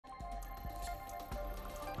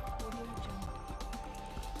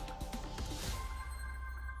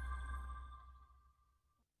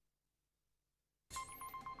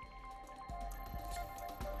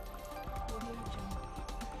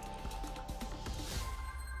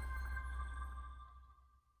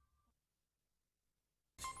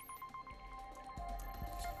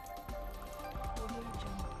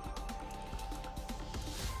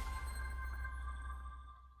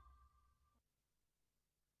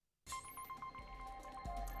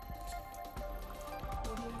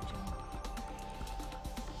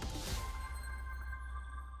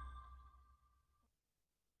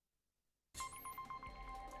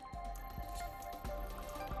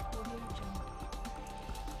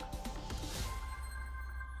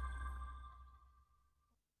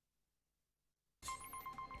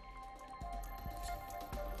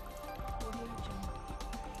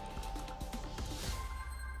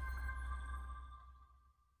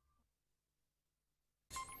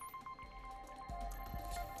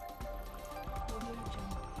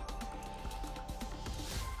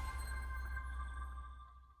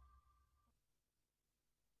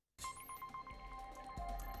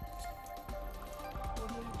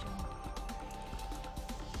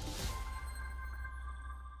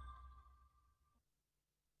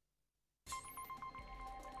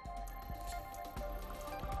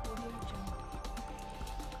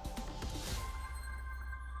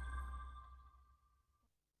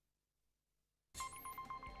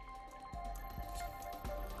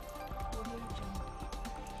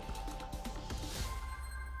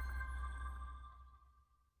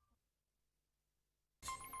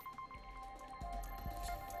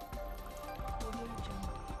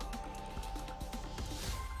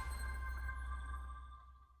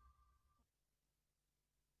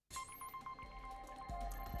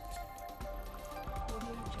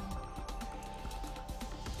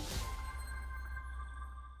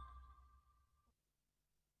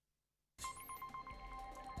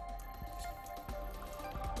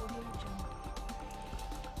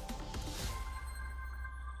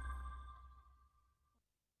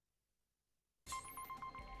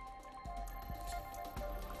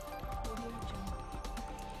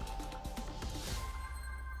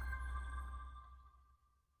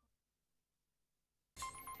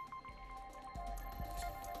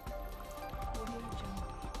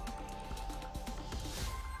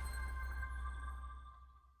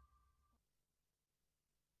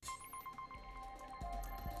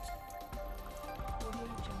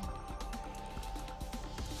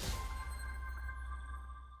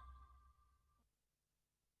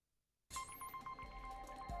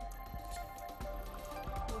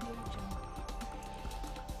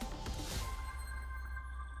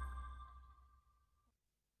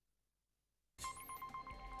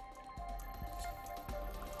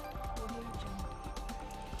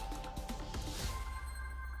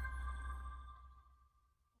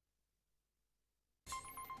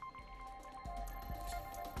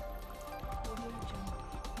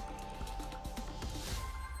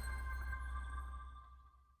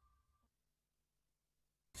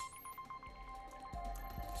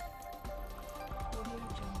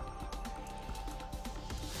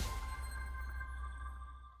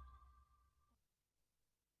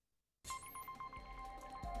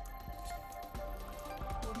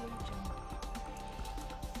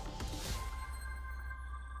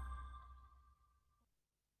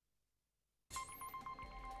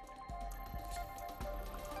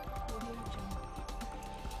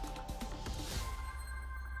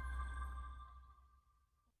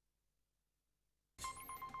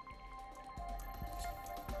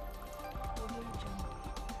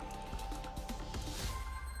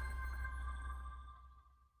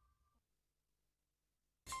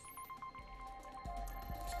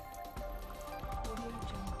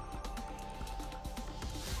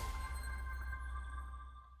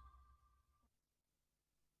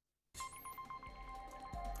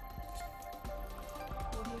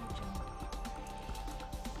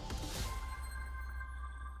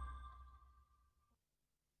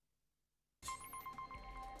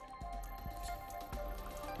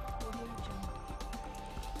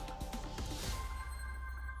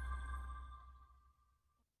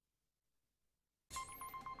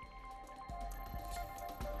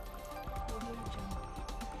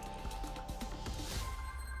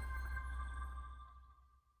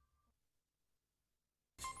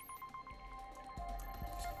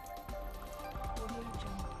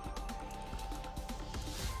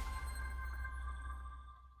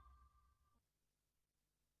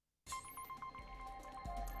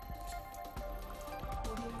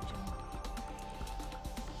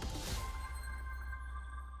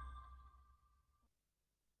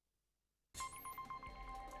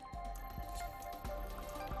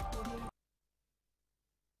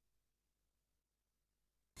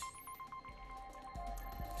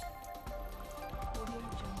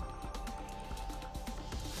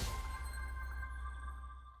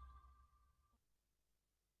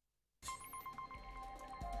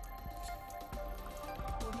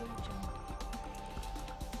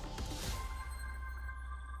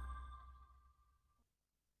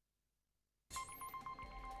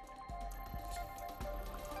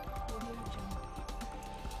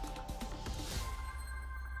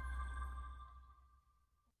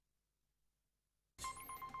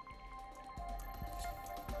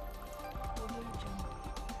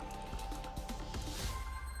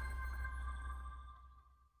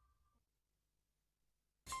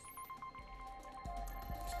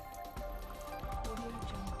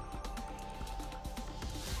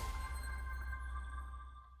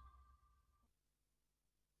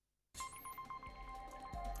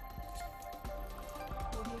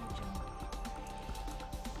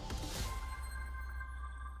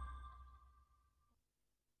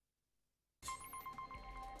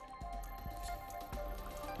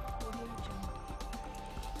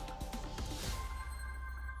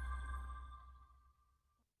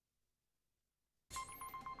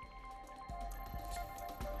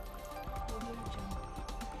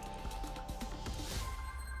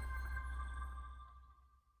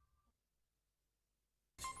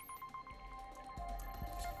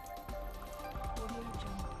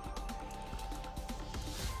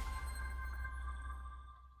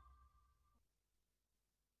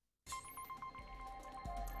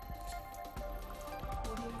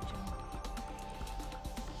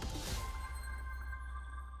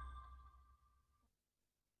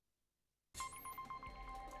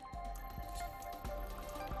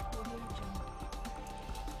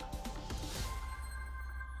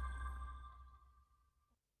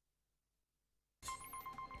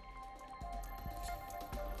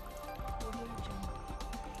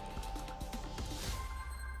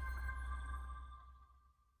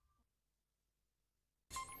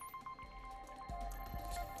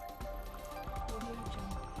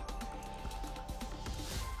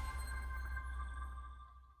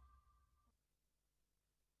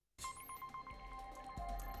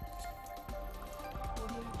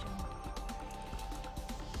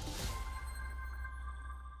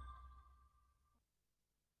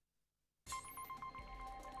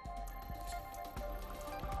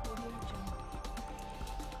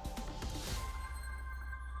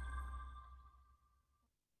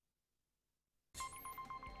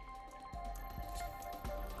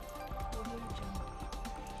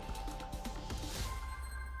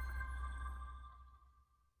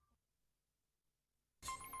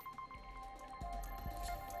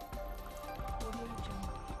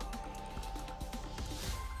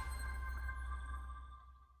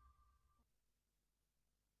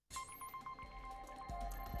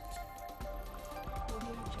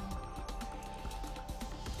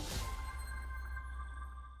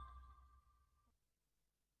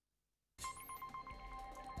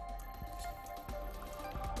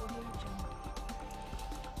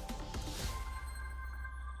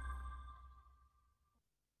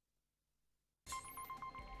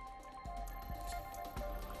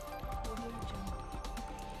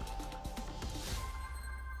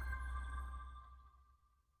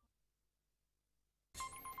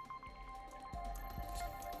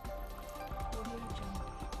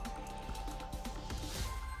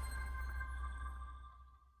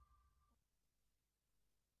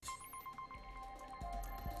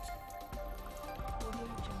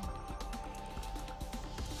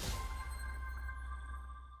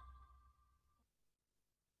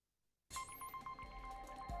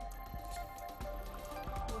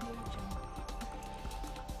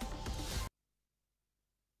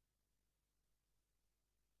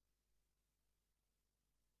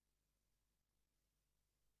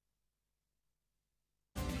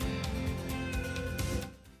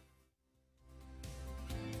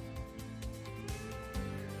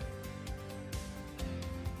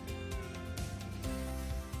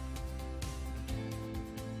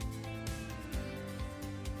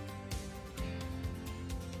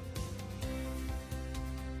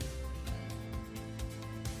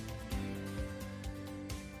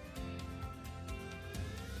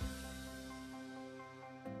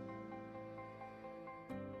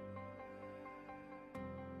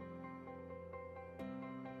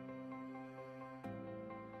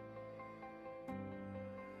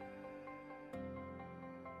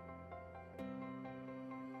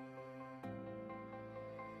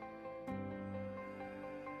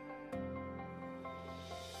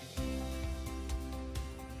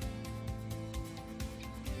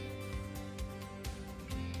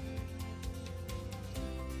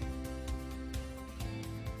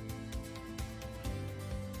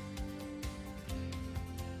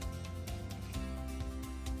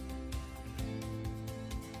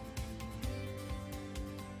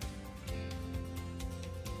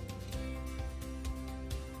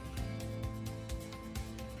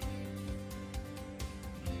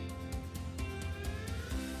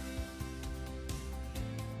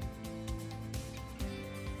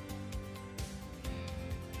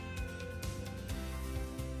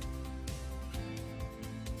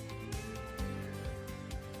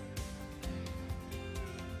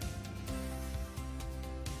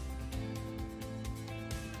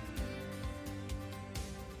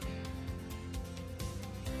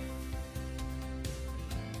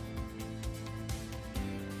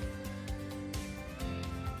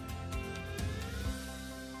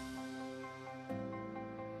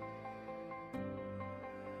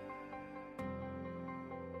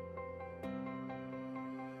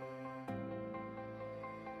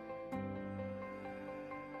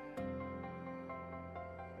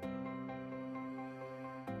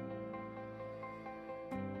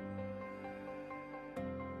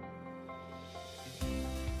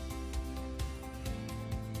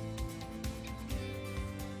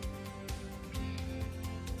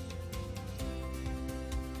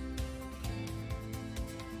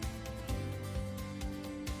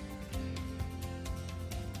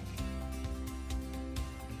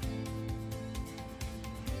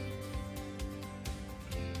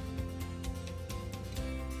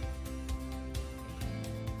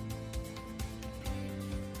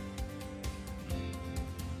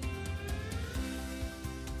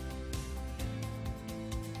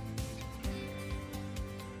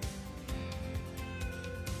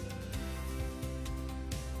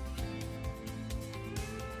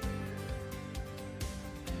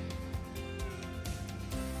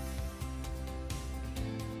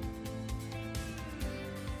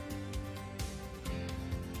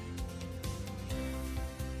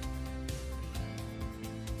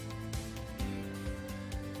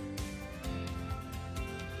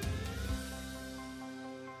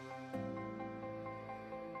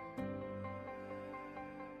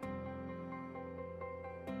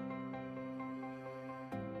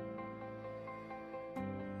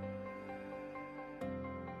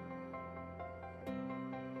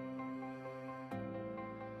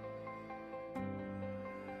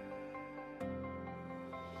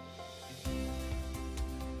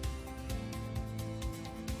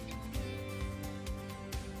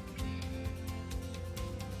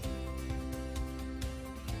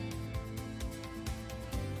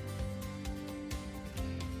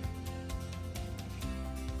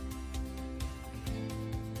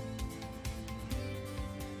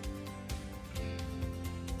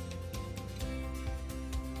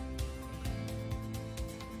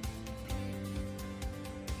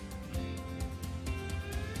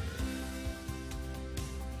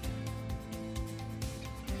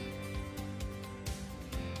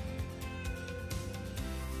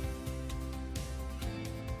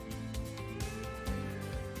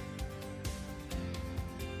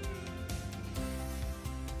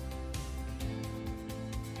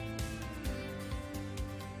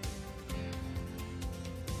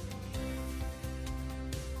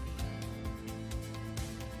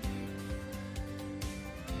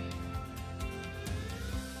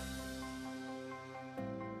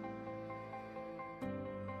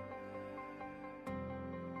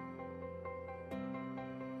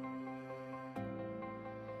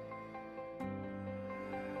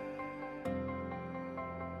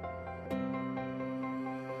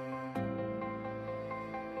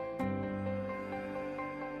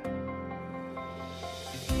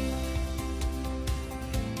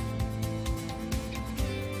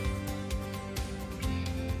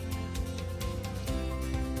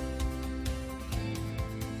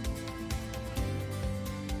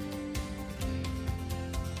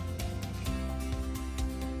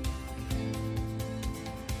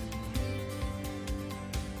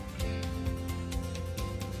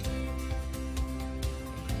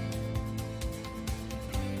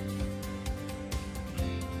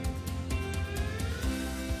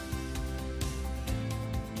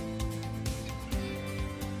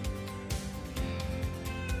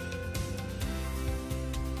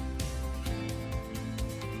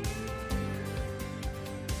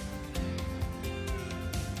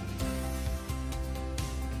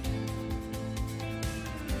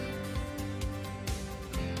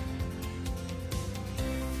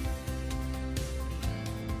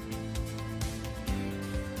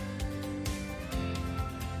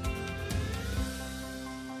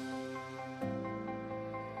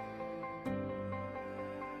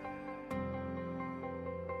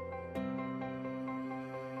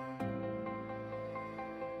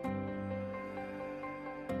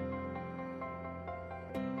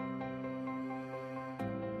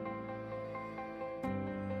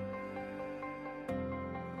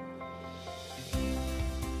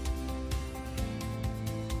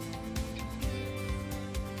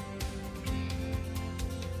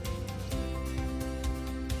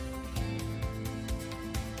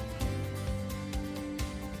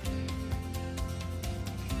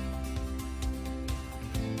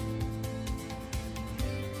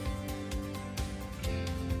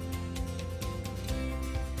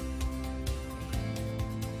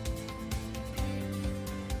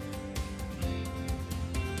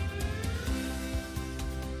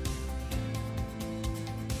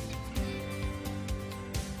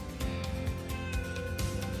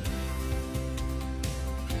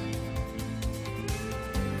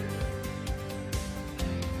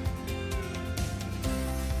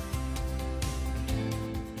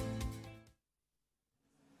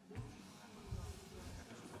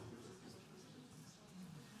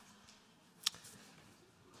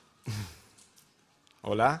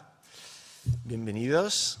Hola,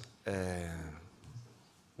 bienvenidos,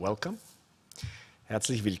 welcome,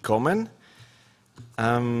 herzlich willkommen.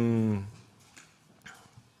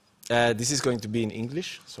 This is going to be in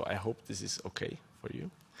English, so I hope this is okay for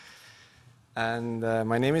you. And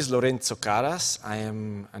my name is Lorenzo Karasz. I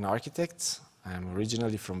am an architect. I am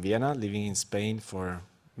originally from Vienna, living in Spain for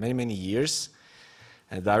many, many years.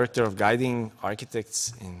 A director of guiding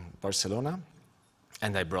architects in Barcelona.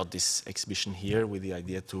 And I brought this exhibition here with the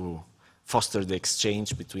idea to foster the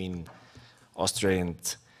exchange between Austria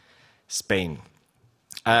and Spain.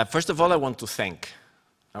 First of all, I want to thank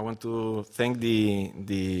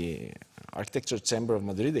the Architecture Chamber of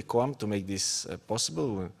Madrid, the COAM, to make this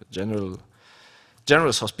possible,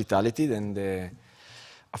 generous hospitality, and the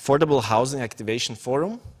Affordable Housing Activation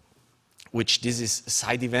Forum, which this is a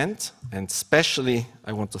side event, and especially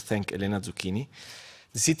I want to thank Elena Zucchini,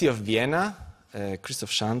 the city of Vienna,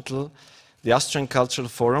 Christoph Schantl, the Austrian Cultural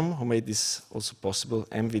Forum, who made this also possible,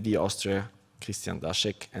 MVD Austria, Christian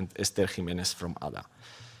Daschek, and Esther Jimenez from ADA.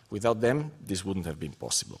 Without them, this wouldn't have been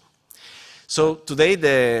possible. So today,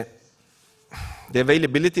 the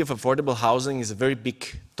availability of affordable housing is a very big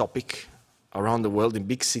topic around the world in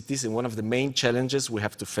big cities, and one of the main challenges we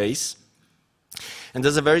have to face. And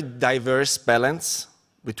there's a very diverse balance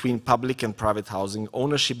between public and private housing,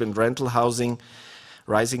 ownership and rental housing,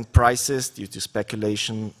 rising prices due to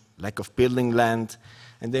speculation, lack of building land,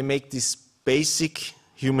 and they make these basic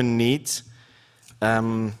human needs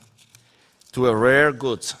to a rare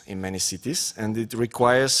good in many cities, and it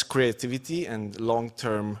requires creativity and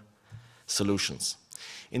long-term solutions.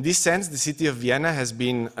 In this sense, the city of Vienna has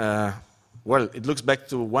been, well, it looks back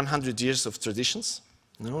to 100 years of traditions.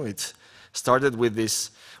 It started with this,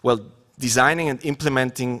 well, designing and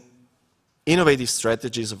implementing innovative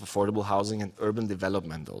strategies of affordable housing and urban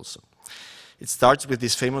development also. It starts with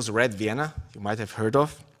this famous Red Vienna, you might have heard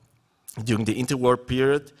of, during the interwar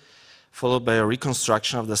period, followed by a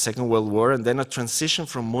reconstruction of the Second World War, and then a transition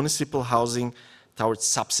from municipal housing towards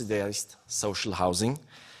subsidized social housing.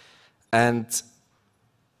 And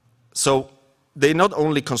so they not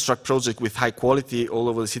only construct projects with high quality all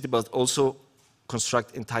over the city, but also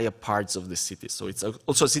construct entire parts of the city. So it's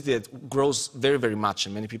also a city that grows very, very much,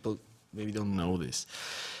 and many people maybe don't know this.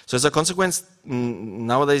 So as a consequence,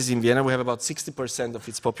 nowadays in Vienna we have about 60% of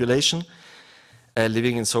its population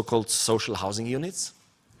living in so-called social housing units,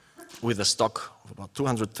 with a stock of about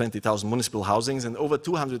 220,000 municipal housings and over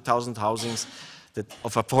 200,000 housings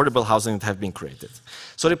of affordable housing that have been created.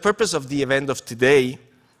 So the purpose of the event of today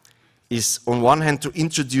is, on one hand, to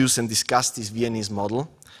introduce and discuss this Viennese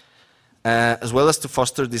model, as well as to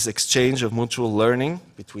foster this exchange of mutual learning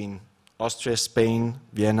between Austria, Spain,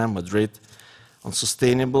 Vienna, Madrid, on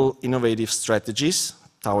sustainable, innovative strategies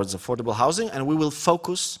towards affordable housing, and we will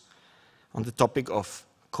focus on the topic of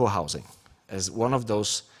co-housing as one of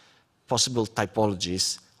those possible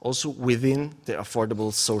typologies also within the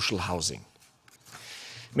affordable social housing.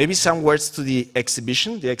 Maybe some words to the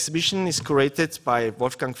exhibition. The exhibition is curated by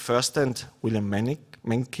Wolfgang Förster and William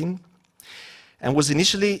Mencken, and was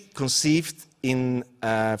initially conceived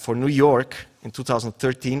for New York in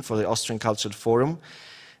 2013 for the Austrian Cultural Forum,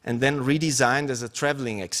 and then redesigned as a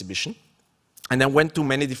traveling exhibition, and then went to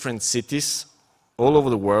many different cities all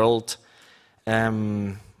over the world,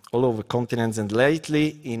 all over continents, and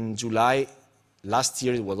lately in July last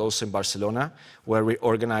year it was also in Barcelona, where we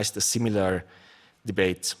organized a similar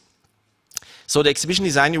debate. So the exhibition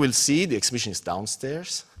design you will see, the exhibition is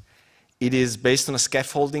downstairs. It is based on a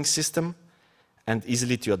scaffolding system and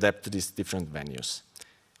easily to adapt to these different venues.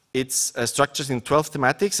 It's structured in 12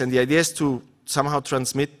 thematics, and the idea is to somehow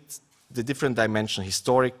transmit the different dimensions: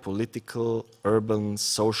 historic, political, urban,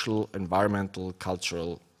 social, environmental,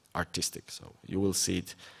 cultural, artistic. So you will see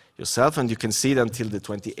it yourself, and you can see it until the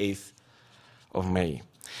 28th of May.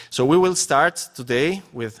 So we will start today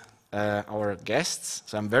with our guests.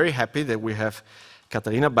 So I'm very happy that we have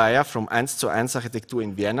Katharina Bayer from XXI Architektur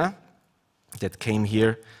in Vienna that came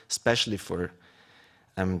here especially for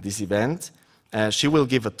this event. She will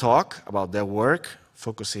give a talk about their work,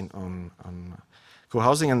 focusing on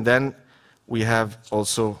co-housing, and then we have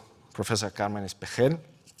also Professor Carmen Espegel,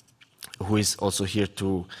 who is also here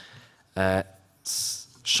to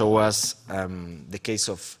show us the case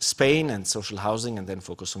of Spain and social housing, and then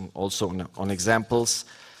focus on examples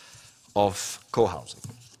of co-housing.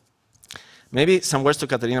 Maybe some words to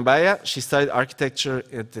Katharina Bayer. She studied architecture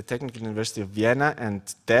at the Technical University of Vienna and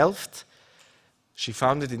Delft. She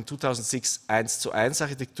founded in 2006 XXI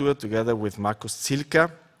Architektur together with Markus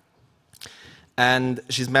Zielka. And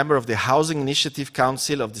she's member of the Housing Initiative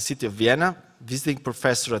Council of the City of Vienna, visiting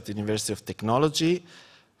professor at the University of Technology,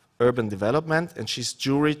 urban development, and she's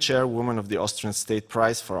jury chairwoman of the Austrian State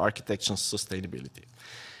Prize for Architecture and Sustainability.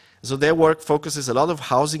 So their work focuses a lot of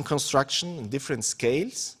housing construction in different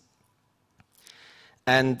scales,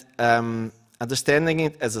 and understanding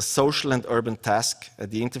it as a social and urban task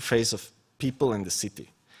at the interface of people in the city.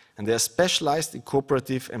 And they are specialized in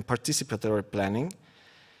cooperative and participatory planning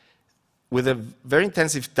with a very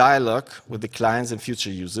intensive dialogue with the clients and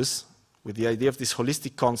future users, with the idea of this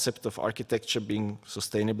holistic concept of architecture being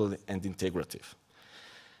sustainable and integrative.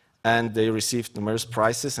 And they received numerous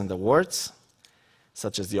prizes and awards,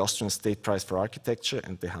 such as the Austrian State Prize for Architecture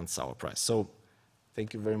and the Hans Sauer Prize. So,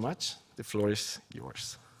 thank you very much. The floor is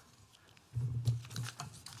yours.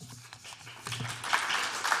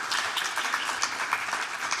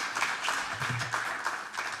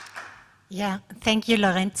 Yeah, thank you,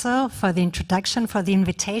 Lorenzo, for the introduction, for the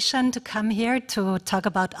invitation to come here to talk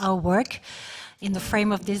about our work in the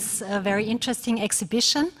frame of this very interesting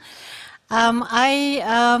exhibition. I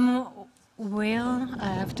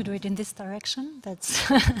have to do it in this direction. That's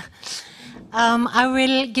I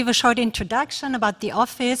will give a short introduction about the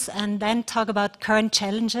office and then talk about current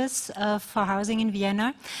challenges for housing in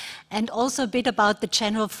Vienna, and also a bit about the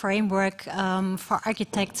general framework for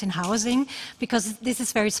architects in housing, because this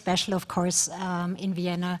is very special, of course, in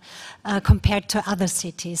Vienna compared to other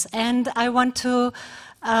cities. And I want to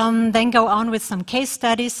then go on with some case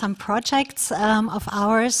studies, some projects of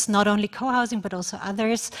ours, not only co-housing but also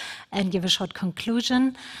others, and give a short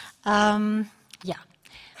conclusion.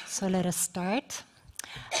 So let us start.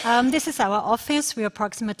 This is our office. We're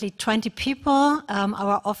approximately 20 people.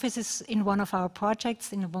 Our office is in one of our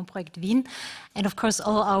projects, in the Wohnprojekt Wien. And of course,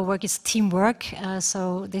 all our work is teamwork.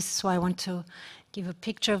 So this is why I want to give a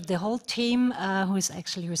picture of the whole team who is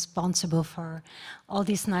actually responsible for all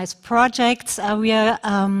these nice projects. We are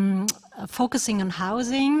focusing on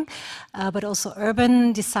housing, but also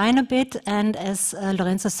urban design a bit. And as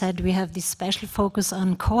Lorenzo said, we have this special focus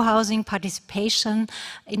on co-housing, participation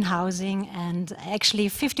in housing. And actually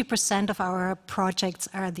 50% of our projects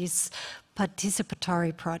are these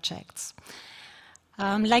participatory projects.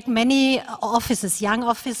 Like many offices, young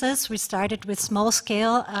offices, we started with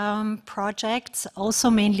small-scale projects,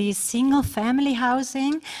 also mainly single-family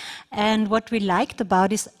housing. And what we liked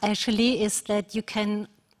about it actually is that you can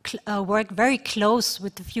work very close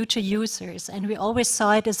with the future users, and we always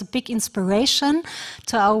saw it as a big inspiration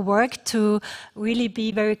to our work to really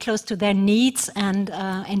be very close to their needs and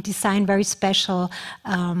design very special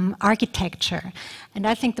architecture. And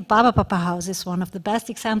I think the Baba Papa house is one of the best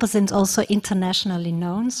examples and also internationally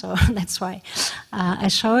known, so that's why I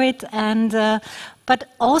show it. And but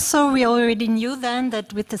also we already knew then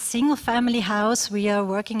that with the single-family house we are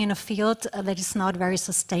working in a field that is not very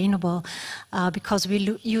sustainable because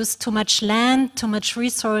we use too much land, too much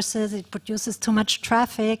resources, it produces too much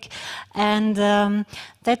traffic, and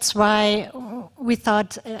that's why we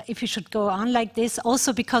thought if we should go on like this,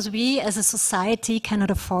 also because we as a society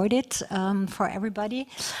cannot afford it for everybody,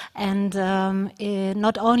 and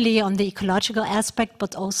not only on the ecological aspect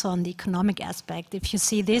but also on the economic aspect. If you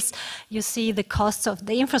see this, you see the costs of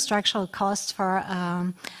the infrastructural costs for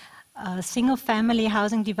single-family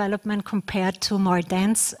housing development compared to more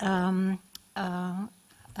dense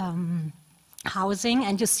housing,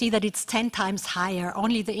 and you see that it's 10 times higher,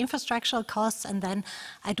 only the infrastructural costs, and then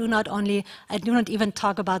I do not even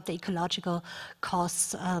talk about the ecological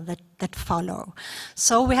costs that follow.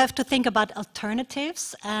 So we have to think about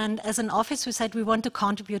alternatives, and as an office we said we want to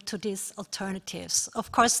contribute to these alternatives.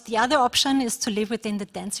 Of course, the other option is to live within the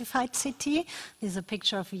densified city. This is a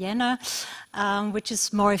picture of Vienna, which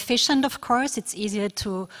is more efficient, of course. It's easier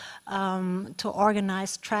to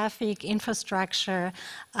organize traffic, infrastructure.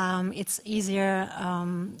 It's easier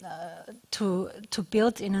to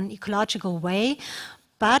build in an ecological way.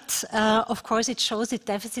 But, of course, it shows it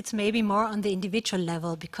deficits maybe more on the individual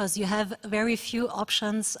level because you have very few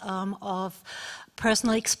options of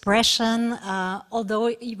personal expression. Although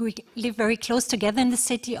we live very close together in the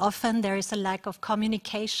city, often there is a lack of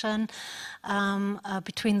communication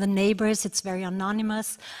between the neighbors. It's very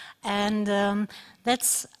anonymous. And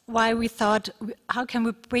that's why we thought, how can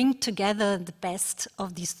we bring together the best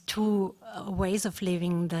of these two ways of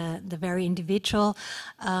living, the very individual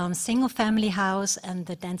single-family house and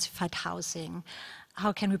the densified housing?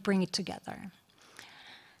 How can we bring it together?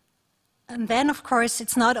 And then, of course,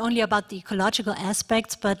 it's not only about the ecological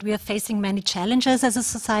aspects, but we are facing many challenges as a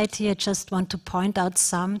society. I just want to point out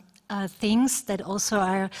some things that also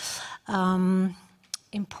are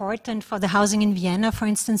important for the housing in Vienna. For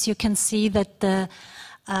instance, you can see that the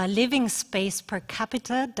living space per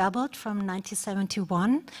capita doubled from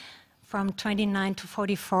 1971 from 29 to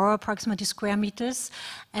 44 approximately square meters.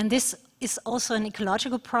 And this is also an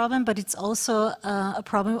ecological problem, but it's also a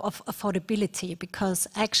problem of affordability, because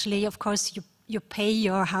actually, of course, you pay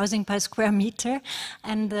your housing per square meter,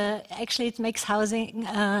 and actually it makes housing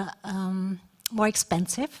more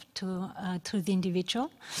expensive to the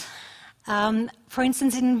individual. For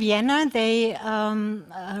instance, in Vienna, they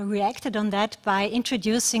reacted on that by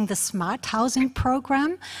introducing the smart housing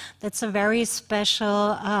program. That's a very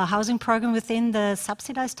special housing program within the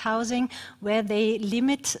subsidized housing, where they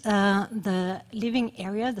limit the living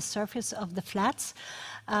area, the surface of the flats,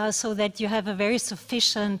 so that you have a very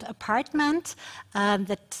sufficient apartment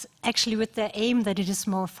that actually with the aim that it is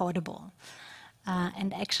more affordable.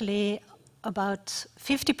 And actually, about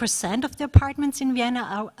 50% of the apartments in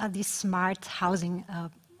Vienna are these smart housing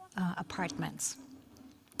apartments.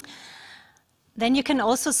 Then you can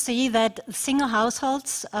also see that single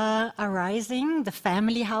households are rising. The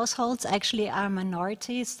family households actually are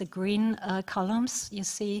minorities. The green columns you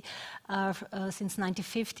see since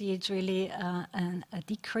 1950, it's really a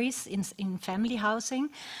decrease in family housing.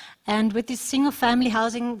 And with this single family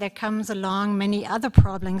housing, there comes along many other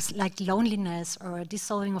problems like loneliness or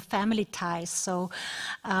dissolving of family ties. So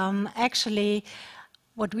actually,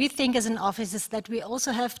 what we think as an office is that we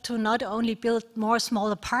also have to not only build more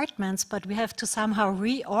small apartments, but we have to somehow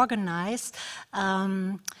reorganize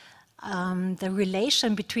the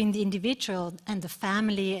relation between the individual and the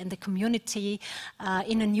family and the community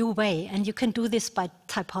in a new way. And you can do this by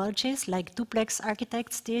typologies like duplex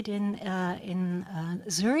architects did in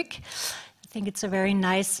Zurich. I think it's a very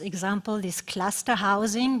nice example, this cluster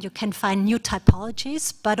housing. You can find new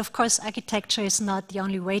typologies, but of course architecture is not the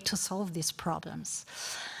only way to solve these problems.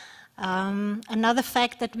 Another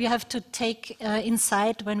fact that we have to take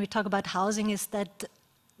inside when we talk about housing is that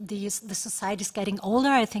the society is getting older.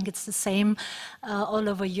 I think it's the same all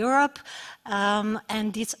over Europe,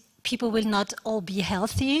 and these people will not all be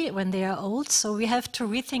healthy when they are old, so we have to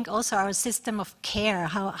rethink also our system of care,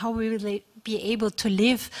 how we will be able to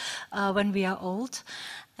live when we are old.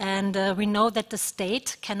 And we know that the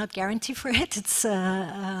state cannot guarantee for it. It's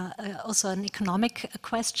also an economic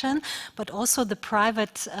question, but also the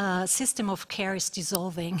private system of care is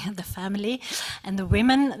dissolving, the family and the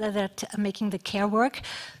women that are making the care work.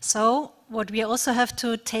 So what we also have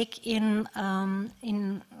to take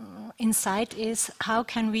insight is how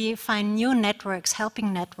can we find new networks,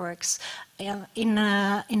 helping networks in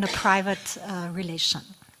a private relation.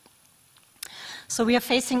 So we are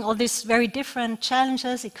facing all these very different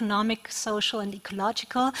challenges, economic, social, and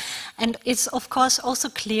ecological. And it's, of course, also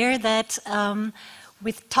clear that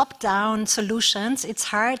with top-down solutions, it's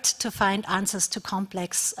hard to find answers to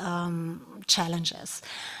complex challenges.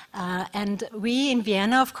 And we in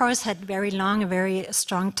Vienna, of course, had very long, a very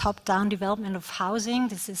strong top-down development of housing.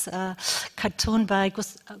 This is a cartoon by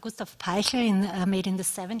Gustav Peichel made in the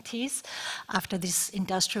 70s after this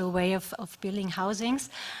industrial way of building housings.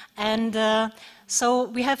 And so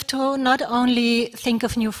we have to not only think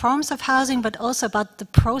of new forms of housing, but also about the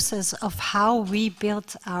process of how we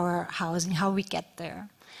build our housing, how we get there.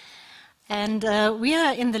 And we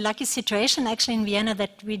are in the lucky situation, actually, in Vienna,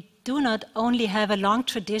 that we do not only have a long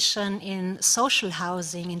tradition in social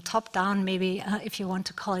housing, in top-down, maybe if you want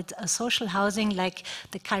to call it a social housing, like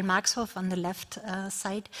the Karl-Marx-Hof on the left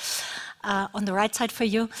side, on the right side for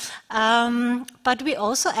you. But we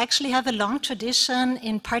also actually have a long tradition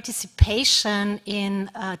in participation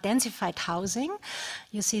in densified housing.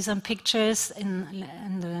 You see some pictures in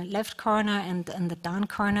the left corner and the down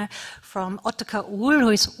corner from Ottokar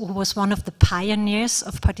Uhl, who was one of the pioneers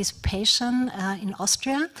of participation in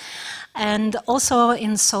Austria. And also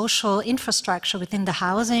in social infrastructure within the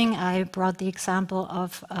housing, I brought the example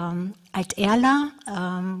of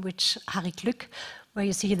Alt-Erla, which Harry Glück, where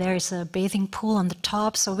you see there is a bathing pool on the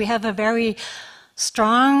top. So we have a very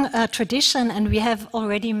strong tradition, and we have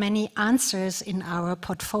already many answers in our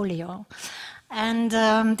portfolio. And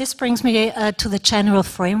this brings me to the general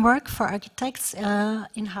framework for architects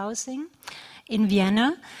in housing in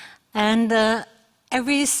Vienna. And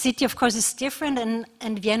every city, of course, is different,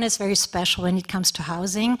 and Vienna is very special when it comes to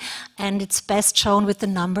housing, and it's best shown with the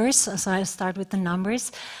numbers. So I'll start with the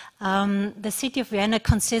numbers. The city of Vienna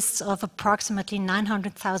consists of approximately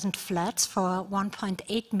 900,000 flats for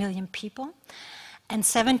 1.8 million people, and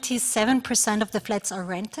 77% of the flats are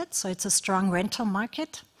rented, so it's a strong rental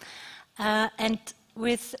market. And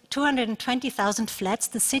with 220,000 flats,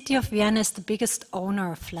 the city of Vienna is the biggest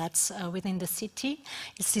owner of flats within the city.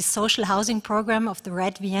 It's the social housing program of the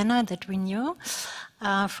Red Vienna that we knew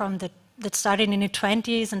that started in the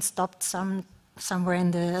 20s and stopped some somewhere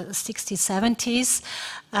in the 60s, 70s.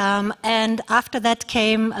 And after that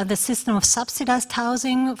came the system of subsidized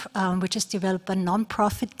housing, which is developed by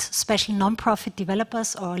non-profit, special non-profit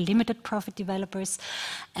developers or limited profit developers.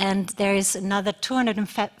 And there is another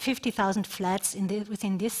 250,000 flats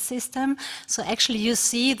within this system. So actually you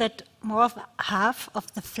see that more of half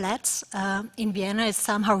of the flats in Vienna is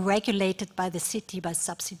somehow regulated by the city by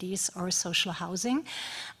subsidies or social housing.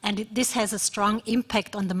 And this has a strong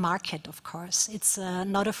impact on the market, of course. It's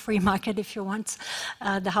not a free market, if you want.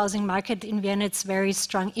 The housing market in Vienna, it's very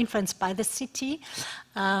strong influenced by the city.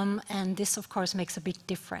 And this, of course, makes a big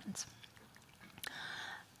difference.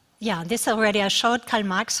 Yeah, this already I showed, Karl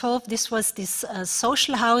Marxhof. This was this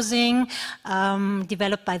social housing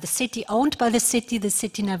developed by the city, owned by the city. The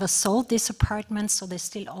city never sold these apartments, so they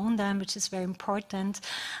still own them, which is very important.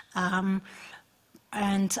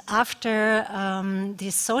 And after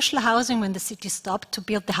this social housing, when the city stopped to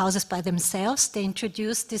build the houses by themselves, they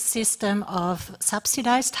introduced this system of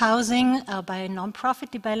subsidized housing by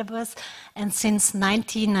non-profit developers. And since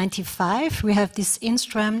 1995, we have this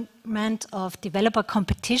instrument of developer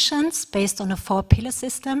competitions based on a 4-pillar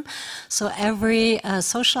system. So every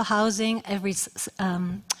social housing, every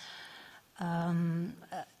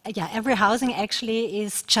housing actually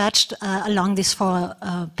is judged along this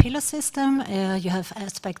 4-pillar system. You have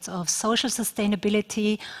aspects of social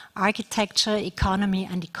sustainability, architecture, economy,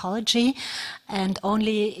 and ecology. And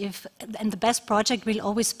the best project will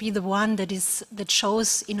always be the one that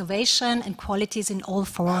shows innovation and qualities in all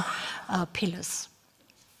 4 pillars.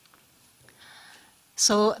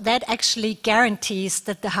 So that actually guarantees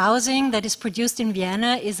that the housing that is produced in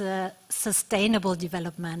Vienna is a sustainable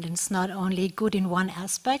development. And it's not only good in one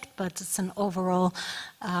aspect, but it's an overall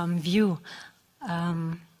view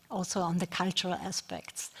also on the cultural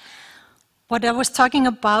aspects. What I was talking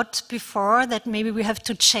about before, that maybe we have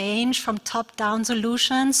to change from top-down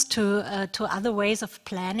solutions to other ways of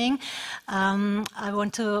planning, I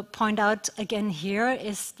want to point out again here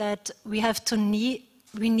is that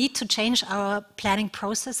we need to change our planning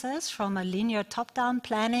processes from a linear top-down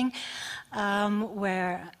planning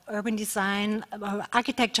where urban design,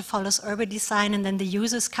 architecture follows urban design and then the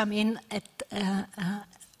users come in at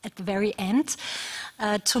the very end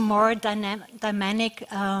to more dynamic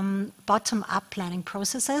bottom-up planning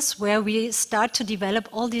processes where we start to develop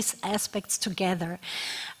all these aspects together,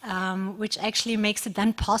 which actually makes it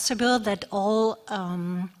then possible that all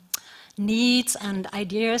needs and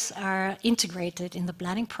ideas are integrated in the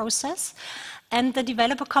planning process. And the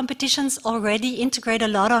developer competitions already integrate a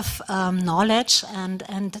lot of knowledge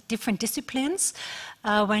and different disciplines.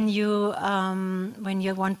 When you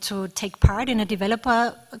want to take part in a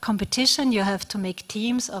developer competition, you have to make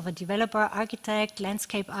teams of a developer, architect,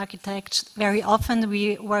 landscape architect. Very often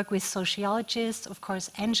we work with sociologists, of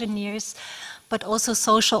course engineers, but also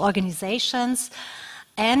social organizations.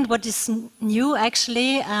 And what is new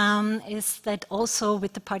actually is that also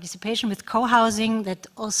with the participation with co-housing, that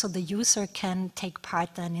also the user can take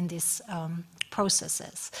part then in these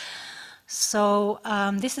processes. So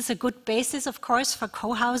this is a good basis, of course, for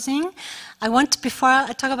co-housing. Before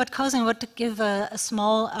I talk about co-housing, I want to give a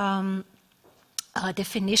small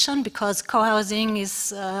definition, because co-housing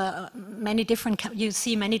is you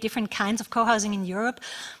see many different kinds of co-housing in Europe,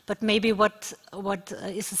 but maybe what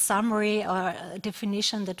is a summary or a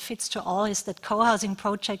definition that fits to all is that co-housing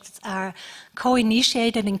projects are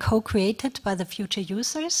co-initiated and co-created by the future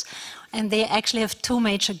users, and they actually have 2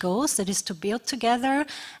 major goals, that is to build together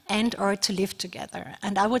and or to live together.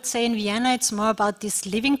 And I would say in Vienna it's more about this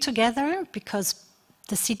living together, because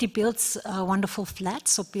the city builds wonderful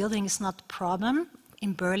flats, so building is not a problem.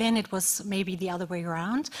 In Berlin, it was maybe the other way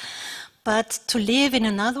around. But to live in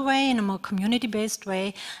another way, in a more community-based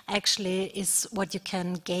way, actually is what you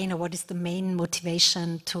can gain, or what is the main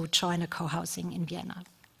motivation to join a co-housing in Vienna.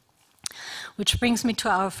 Which brings me to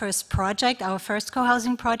our first project, our first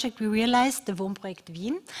co-housing project we realized, the Wohnprojekt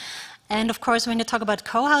Wien. And of course, when you talk about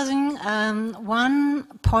co-housing, one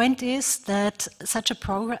point is that such a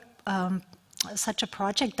project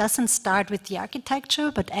doesn't start with the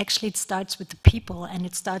architecture, but actually it starts with the people, and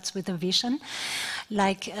it starts with a vision.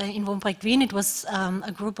 Like in Wohnprojekt Wien, it was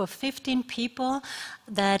a group of 15 people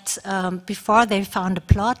that before they found a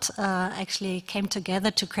plot actually came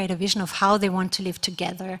together to create a vision of how they want to live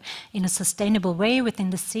together in a sustainable way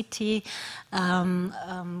within the city,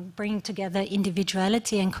 bringing together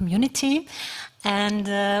individuality and community. And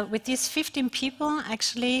with these 15 people,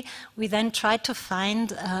 actually, we then tried to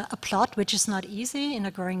find a plot, which is not easy in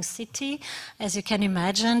a growing city, as you can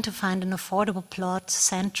imagine, to find an affordable plot,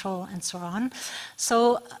 central, and so on.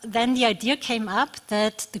 So then the idea came up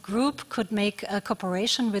that the group could make a cooperation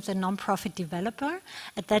collaboration with a non-profit developer.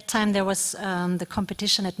 At that time, there was the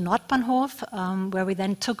competition at Nordbahnhof, where we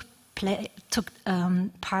then took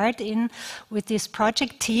part in with this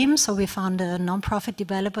project team. So we found a non-profit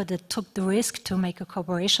developer that took the risk to make a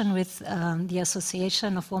cooperation with the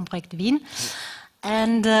Association of Wohnprojekt Wien.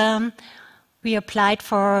 And we applied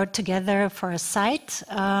together for a site,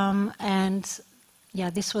 and yeah,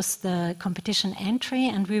 this was the competition entry,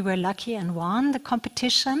 and we were lucky and won the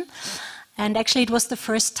competition. And actually, it was the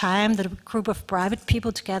first time that a group of private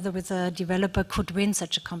people together with a developer could win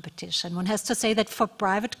such a competition. One has to say that for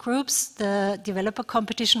private groups, the developer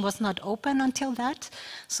competition was not open until that,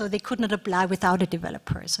 so they could not apply without a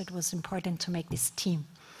developer. So it was important to make this team.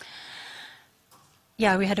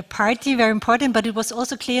 Yeah, we had a party, very important, but it was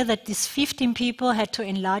also clear that these 15 people had to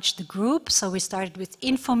enlarge the group. So we started with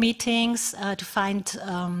info meetings to find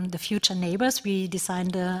the future neighbors. We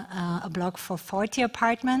designed a block for 40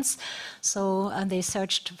 apartments. So they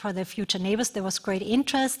searched for their future neighbors. There was great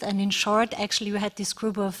interest. And in short, actually, we had this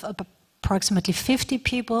group of approximately 50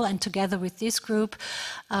 people, and together with this group,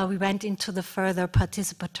 we went into the further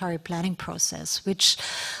participatory planning process, which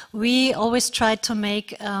we always try to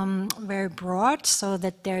make very broad, so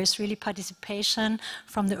that there is really participation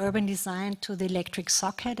from the urban design to the electric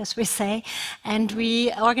socket, as we say. And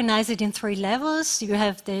we organize it in 3 levels. You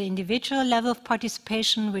have the individual level of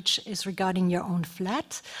participation, which is regarding your own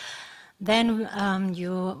flat. Then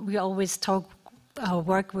we always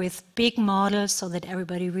work with big models so that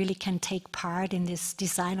everybody really can take part in this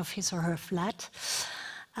design of his or her flat.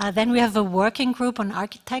 Then we have a working group on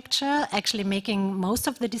architecture, actually making most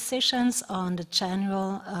of the decisions on the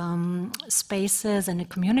general spaces and the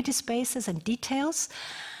community spaces and details.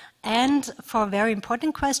 And for very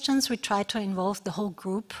important questions, we try to involve the whole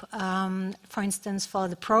group, for instance, for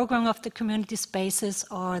the program of the community spaces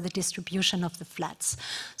or the distribution of the flats.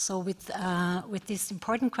 So with these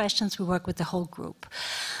important questions, we work with the whole group.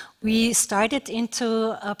 We started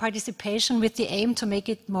into participation with the aim to make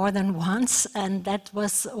it more than once, and that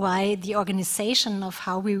was why the organization of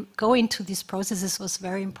how we go into these processes was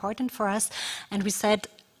very important for us. And we said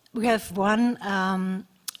we have one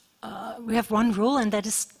rule, and that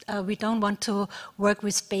is we don't want to work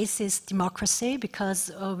with spaces democracy,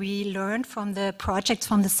 because we learned from the projects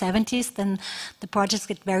from the 70s, then the projects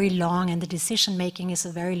get very long and the decision making is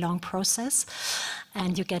a very long process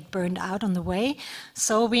and you get burned out on the way.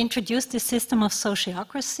 So we introduced this system of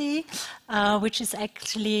sociocracy, which is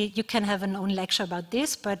actually, you can have an own lecture about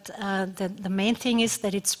this, but the main thing is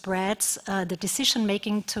that it spreads the decision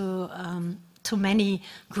making to many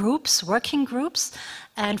groups, working groups.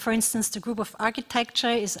 And for instance, the group of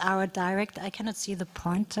architecture is our direct, I cannot see the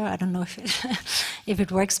pointer, I don't know if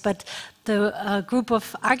it works, but the group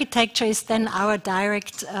of architecture is then our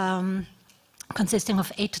direct, consisting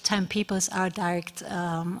of 8 to 10 people, is our direct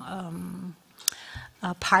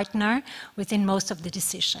partner within most of the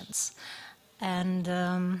decisions. And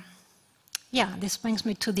yeah, this brings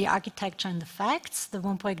me to the architecture and the facts. The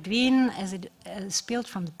Wohnprojekt Wien, as it is built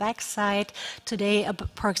from the backside, today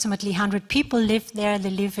approximately 100 people live there. They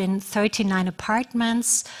live in 39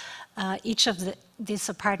 apartments. Each of these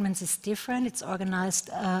apartments is different. It's organized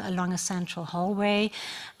along a central hallway.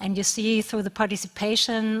 And you see through the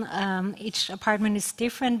participation, each apartment is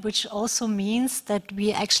different, which also means that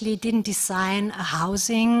we actually didn't design a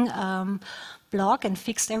housing block and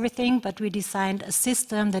fixed everything, but we designed a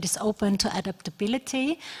system that is open to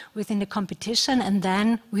adaptability within the competition, and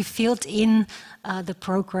then we filled in the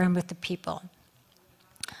program with the people.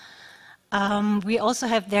 We also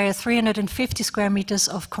have there 350 square meters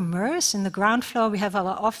of commerce. In the ground floor, we have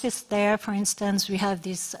our office there, for instance. We have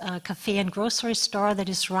this cafe and grocery store that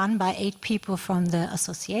is run by 8 people from the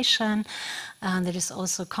association, that is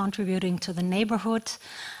also contributing to the neighborhood.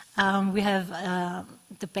 We have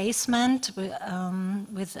the basement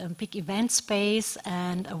with a big event space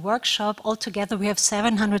and a workshop. Altogether, we have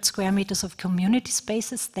 700 square meters of community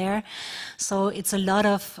spaces there. So it's a lot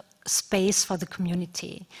of space for the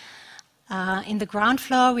community. In the ground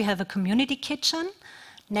floor, we have a community kitchen.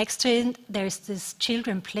 Next to it, there's this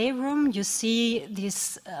children playroom. You see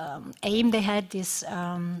this aim they had, this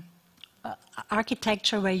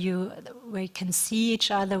architecture where you can see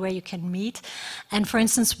each other, where you can meet. And for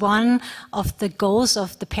instance, one of the goals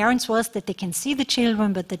of the parents was that they can see the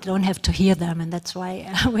children, but they don't have to hear them. And that's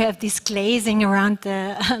why we have this glazing around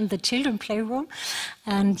the children playroom.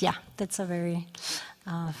 And yeah, that's a very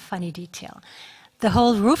funny detail. The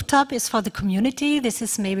whole rooftop is for the community. This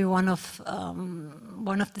is maybe one of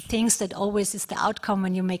the things that always is the outcome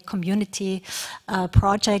when you make community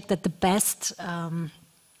project, that the best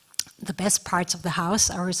the best parts of the house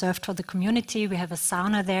are reserved for the community. We have a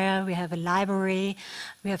sauna there, we have a library,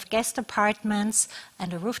 we have guest apartments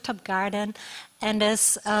and a rooftop garden. And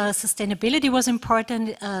as sustainability was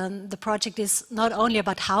important, the project is not only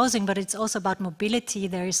about housing, but it's also about mobility.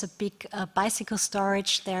 There is a big bicycle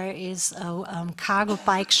storage, there is a cargo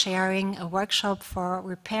bike sharing, a workshop for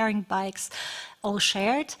repairing bikes, all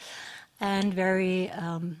shared and very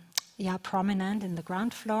prominent in the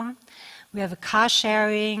ground floor. We have a car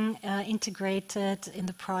sharing integrated in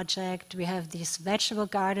the project. We have these vegetable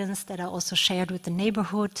gardens that are also shared with the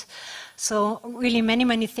neighborhood. So really many,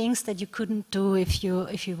 many things that you couldn't do if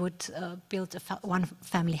you would build one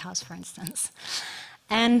family house, for instance.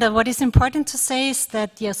 And what is important to say is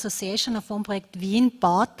that the Association of Wohnprojekt Wien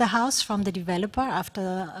bought the house from the developer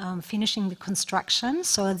after finishing the construction.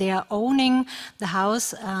 So they are owning the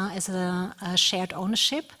house as a shared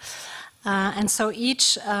ownership. And so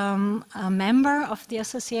each member of the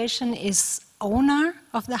association is owner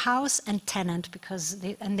of the house and tenant, because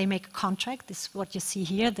they make a contract. This is what you see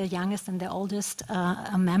here, the youngest and the oldest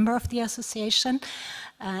a member of the association.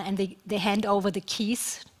 And they hand over the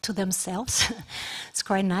keys to themselves. It's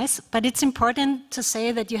quite nice. But it's important to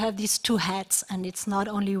say that you have these two hats, and it's not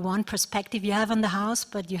only one perspective you have on the house,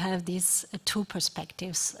 but you have these two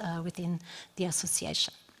perspectives within the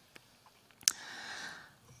association.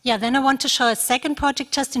 Yeah, then I want to show a second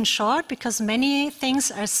project just in short, because many things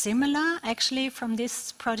are similar actually from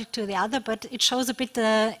this project to the other, but it shows a bit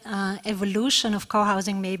the evolution of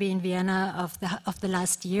co-housing maybe in Vienna of the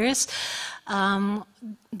last years.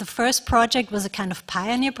 The first project was a kind of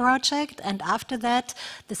pioneer project, and after that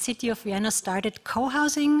the city of Vienna started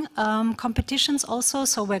co-housing competitions also,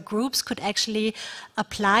 so where groups could actually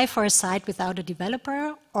apply for a site without a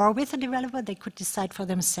developer, or with a developer they could decide for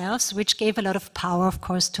themselves, which gave a lot of power, of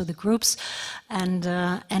course, to the groups, and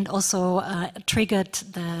also triggered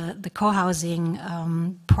the co-housing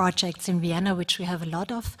projects in Vienna, which we have a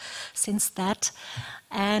lot of since that.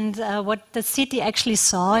 And what the city actually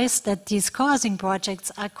saw is that these co-housing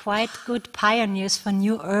projects are quite good pioneers for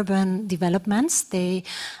new urban developments. They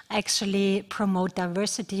actually promote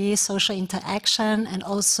diversity, social interaction, and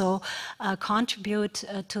also contribute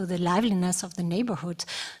to the liveliness of the neighborhood.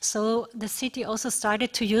 So the city also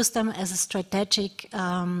started to use them as a strategic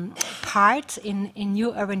part in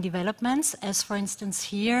new urban developments, as for instance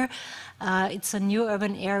here, it's a new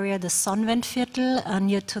urban area, the Sonnenwendviertel,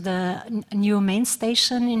 near to the new main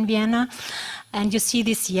station in Vienna. And you see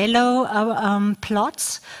these yellow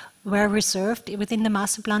plots were reserved within the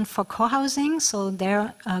master plan for co-housing, so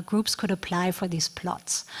their groups could apply for these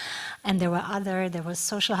plots. And there was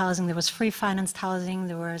social housing, there was free financed housing,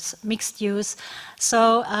 there was mixed use.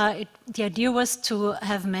 So the idea was to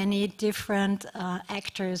have many different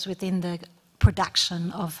actors within the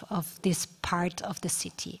production of this part of the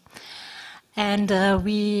city. And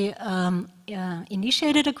we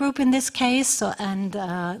initiated a group in this case, so, and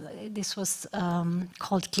this was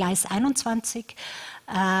called Gleis 21.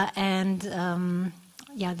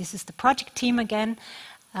 Yeah, this is the project team again.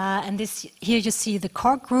 And here you see the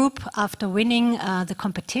core group after winning the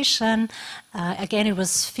competition. Again, it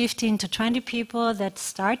was 15 to 20 people that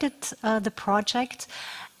started the project.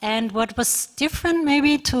 And what was different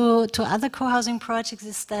maybe to other co-housing projects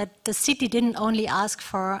is that the city didn't only ask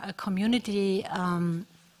for a community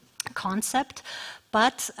concept,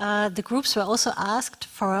 but the groups were also asked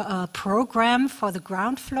for a program for the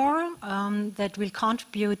ground floor that will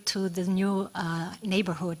contribute to the new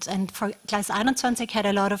neighborhoods. And for Gleis 21 had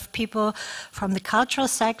a lot of people from the cultural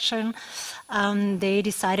section. They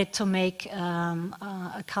decided to make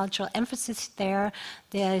a cultural emphasis there.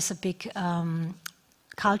 There is a big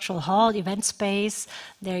cultural hall, event space.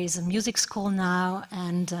 There is a music school now,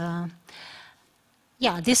 and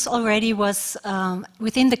yeah, this already was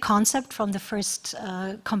within the concept from the first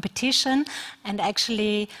competition, and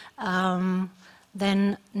actually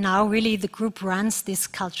then now really the group runs these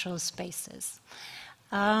cultural spaces.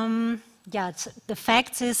 Yeah, the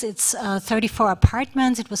fact is it's 34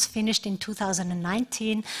 apartments. It was finished in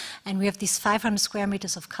 2019, and we have these 500 square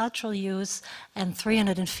meters of cultural use and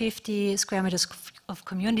 350 square meters of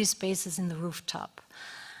community spaces in the rooftop.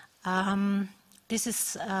 This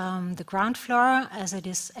is the ground floor as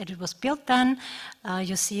it was built then.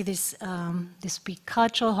 You see this big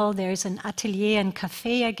cultural hall. There is an atelier and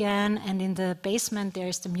cafe again, and in the basement there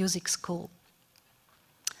is the music school.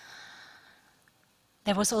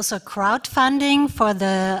 There was also crowdfunding for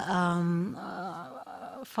the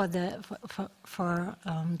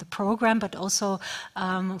program, but also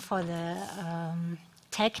for the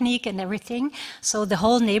technique and everything. So the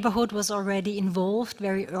whole neighborhood was already involved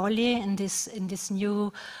very early in this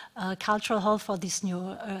new cultural hall for this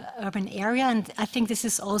new urban area, and I think this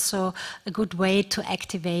is also a good way to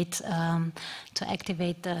activate a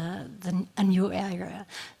new area.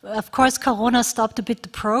 Of course, Corona stopped a bit the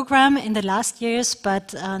program in the last years,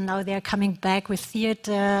 but now they are coming back with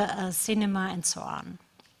theater, cinema, and so on.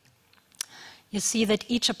 You see that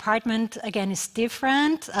each apartment, again, is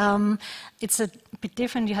different. It's a bit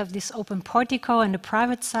different. You have this open portico and a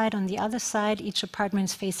private side on the other side. Each apartment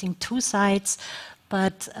is facing two sides.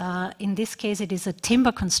 But in this case, it is a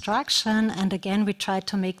timber construction. And again, we try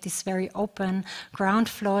to make this very open ground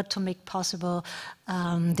floor to make possible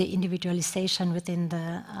the individualization within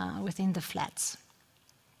the flats.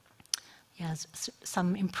 Yes,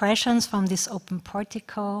 some impressions from this open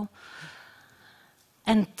portico.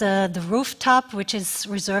 And the rooftop, which is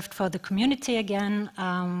reserved for the community again,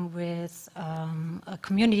 with a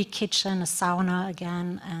community kitchen, a sauna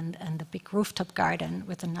again, and a big rooftop garden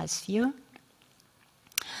with a nice view.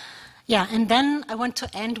 Yeah, and then I want to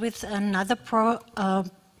end with another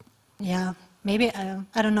maybe,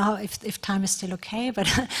 I don't know if time is still okay, but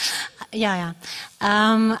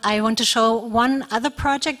I want to show one other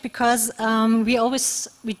project because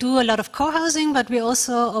we do a lot of co-housing, but we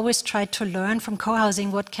also always try to learn from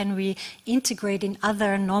co-housing what can we integrate in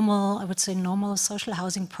other normal, I would say normal social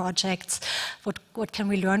housing projects, what can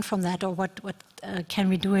we learn from that, or what can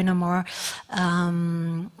we do in a more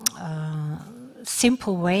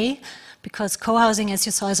simple way, because co-housing, as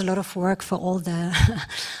you saw, is a lot of work for all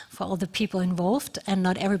the people involved, and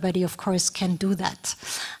not everybody, of course, can do that.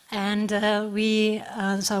 And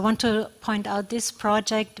so I want to point out this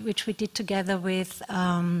project, which we did together with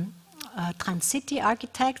Trans-City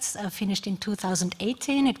Architects, finished in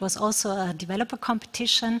 2018. It was also a developer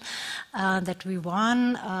competition that we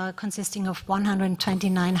won, consisting of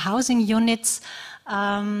 129 housing units.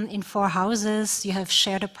 In 4 houses, you have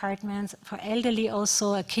shared apartments for elderly,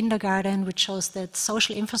 also a kindergarten, which shows that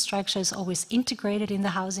social infrastructure is always integrated in the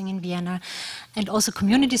housing in Vienna, and also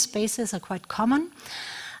community spaces are quite common.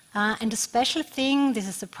 And the special thing, this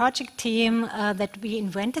is the project team that we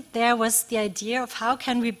invented there, was the idea of how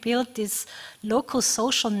can we build these local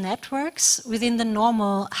social networks within the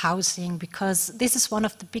normal housing, because this is one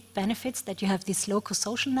of the big benefits, that you have this local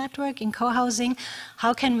social network in co-housing.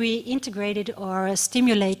 How can we integrate it or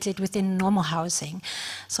stimulate it within normal housing?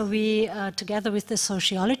 So we, together with the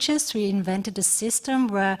sociologists, we invented a system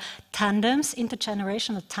where tandems,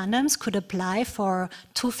 intergenerational tandems, could apply for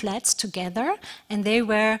 2 flats together, and they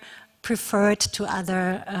were preferred to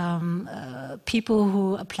other people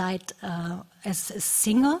who applied as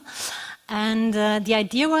single. And the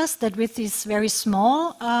idea was that with these very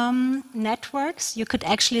small networks, you could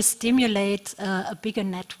actually stimulate a bigger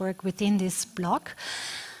network within this block.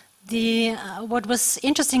 What was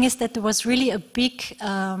interesting is that there was really a big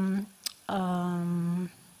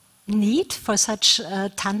need for such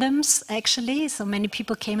tandems, actually. So many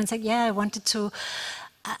people came and said, yeah,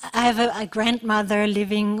 I have a grandmother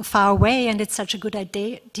living far away, and it's such a good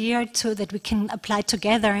idea that we can apply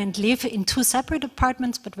together and live in 2 separate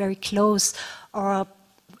apartments, but very close. Or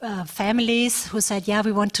families who said, yeah,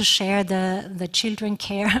 we want to share the children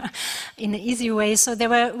care in an easy way. So there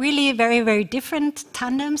were really very, very different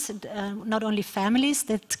tandems, not only families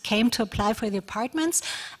that came to apply for the apartments.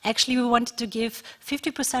 Actually, we wanted to give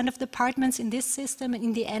 50% of the apartments in this system, and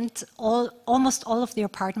in the end, almost all of the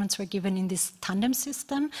apartments were given in this tandem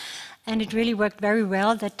system. And it really worked very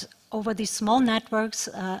well that over these small networks,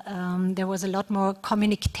 there was a lot more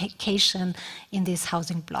communication in these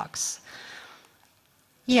housing blocks.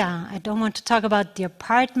 Yeah, I don't want to talk about the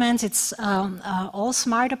apartments. It's all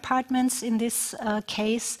smart apartments in this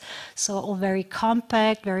case, so all very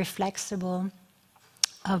compact, very flexible,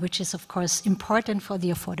 which is, of course, important for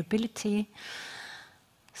the affordability.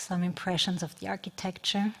 Some impressions of the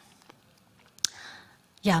architecture.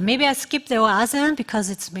 Yeah, maybe I skipped the oase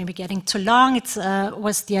because it's maybe getting too long. It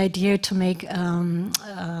was the idea to make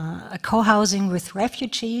a co-housing with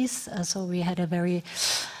refugees, so we had a very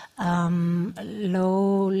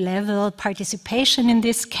low-level participation in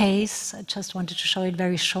this case. I just wanted to show it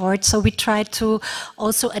very short. So we tried to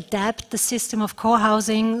also adapt the system of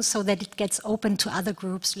co-housing so that it gets open to other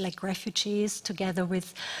groups like refugees, together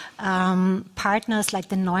with partners like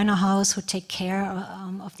the Neuner House who take care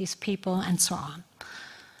of these people, and so on,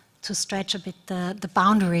 to stretch a bit the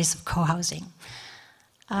boundaries of co-housing.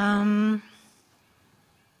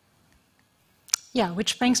 Yeah,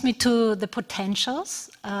 which brings me to the potentials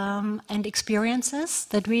and experiences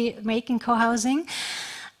that we make in co-housing.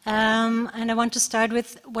 And I want to start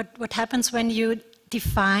with what happens when you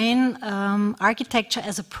define architecture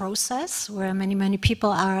as a process where many people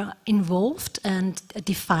are involved and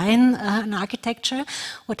define an architecture.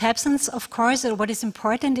 What happens, of course, or what is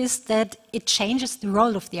important is that it changes the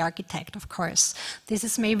role of the architect, of course. This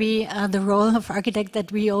is maybe the role of architect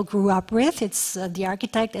that we all grew up with. It's the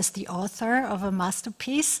architect as the author of a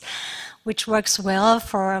masterpiece, which works well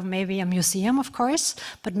for maybe a museum, of course,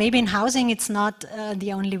 but maybe in housing it's not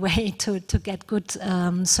the only way to get good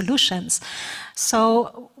solutions.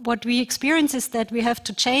 So what we experience is that we have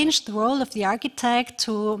to change the role of the architect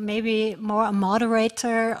to maybe more a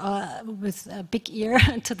moderator with a big ear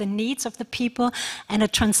to the needs of the people and a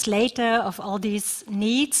translator of all these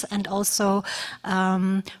needs, and also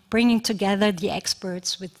bringing together the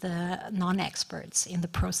experts with the non-experts in the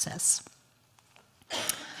process.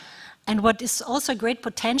 And what is also a great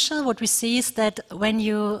potential, what we see is that when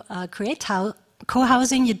you create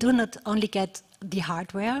co-housing, you do not only get the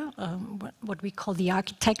hardware, what we call the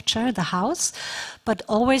architecture, the house, but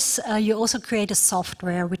always you also create a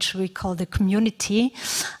software, which we call the community,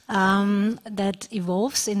 that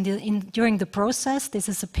evolves during the process. This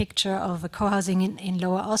is a picture of a co-housing in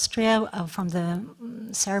Lower Austria from the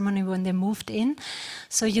ceremony when they moved in.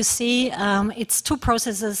 So you see it's two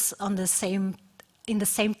processes in the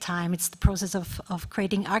same time. It's the process of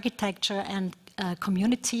creating architecture and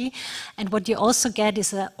community, and what you also get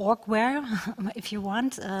is an orgware, if you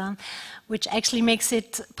want, which actually makes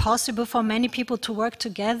it possible for many people to work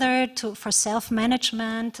together, for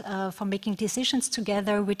self-management, for making decisions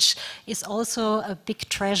together, which is also a big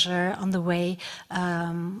treasure on the way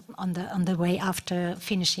after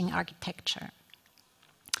finishing architecture.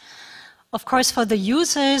 Of course, for the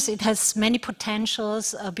users, it has many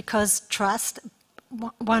potentials because trust.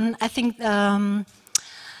 I think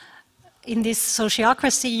in this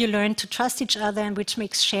sociocracy, you learn to trust each other, and which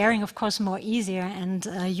makes sharing, of course, more easier, and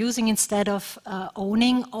using instead of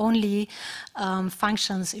owning only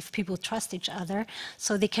functions if people trust each other.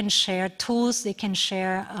 So they can share tools, they can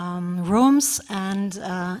share rooms, and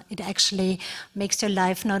it actually makes your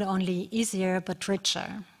life not only easier, but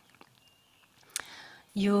richer.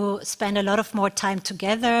 You spend a lot of more time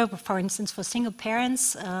together. For instance, for single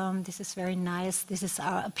parents, this is very nice. This is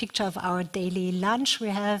a picture of our daily lunch we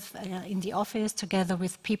have in the office together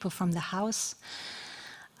with people from the house.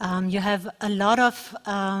 You have a lot of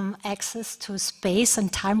access to space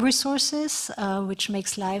and time resources, which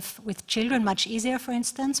makes life with children much easier, for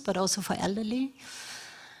instance, but also for elderly.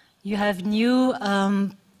 You have new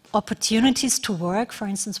opportunities to work, for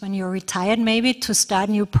instance, when you're retired, maybe to start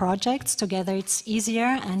new projects together. It's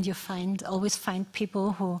easier, and you always find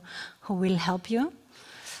people who will help you.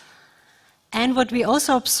 And what we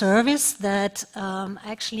also observe is that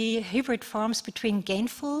actually hybrid forms between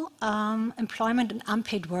gainful employment and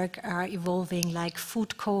unpaid work are evolving, like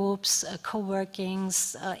food co-ops,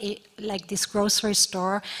 co-workings, like this grocery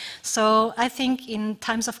store. So I think in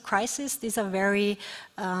times of crisis, these are very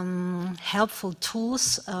helpful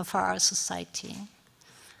tools for our society,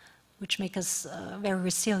 which make us very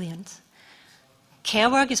resilient.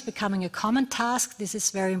 Care work is becoming a common task. This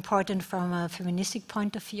is very important from a feministic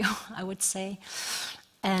point of view, I would say.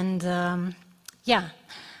 And yeah,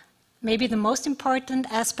 maybe the most important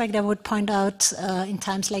aspect I would point out in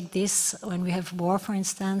times like this, when we have war, for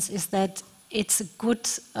instance, is that it's a good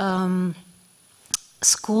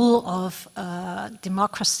school of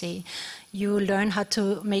democracy. You learn how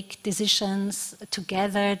to make decisions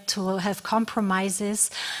together, to have compromises.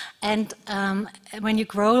 And when you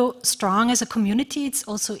grow strong as a community, it's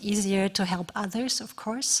also easier to help others, of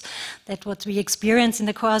course. That's what we experience in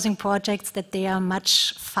the co-housing projects, that they are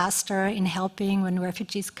much faster in helping when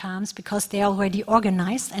refugees come, because they are already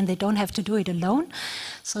organized and they don't have to do it alone.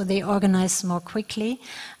 So they organize more quickly.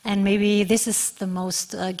 And maybe this is the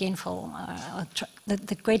most gainful,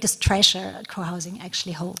 the greatest treasure co-housing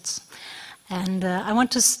actually holds. And I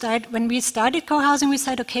want to start, when we started co-housing, we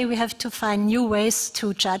said, okay, we have to find new ways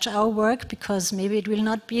to judge our work, because maybe it will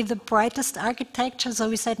not be the brightest architecture. So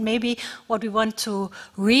we said maybe what we want to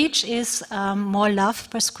reach is more love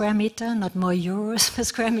per square meter, not more euros per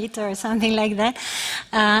square meter or something like that,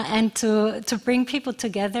 and to bring people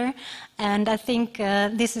together. And I think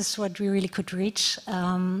this is what we really could reach,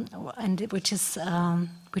 and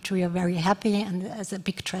which we are very happy, and as a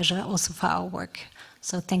big treasure also for our work.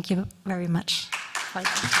 So thank you very much for your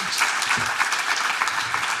attention.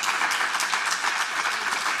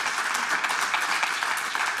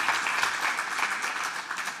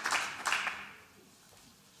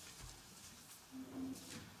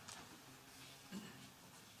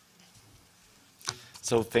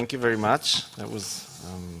 So thank you very much. That was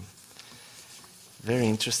very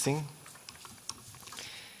interesting.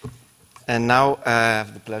 And now I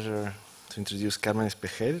have the pleasure to introduce Carmen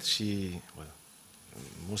Espegel. She, well,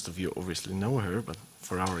 most of you obviously know her, but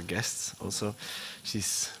for our guests also,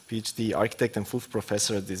 she's PhD architect and full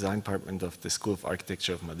professor at the design department of the School of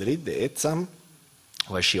Architecture of Madrid, the ETSAM,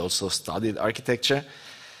 where she also studied architecture.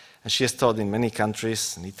 And she has taught in many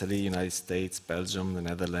countries, in Italy, United States, Belgium, the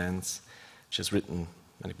Netherlands. She has written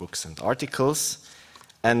many books and articles.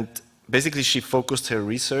 And basically she focused her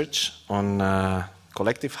research on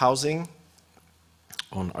collective housing,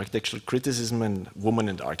 on architectural criticism and women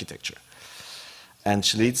and architecture. And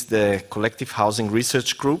she leads the collective housing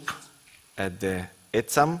research group at the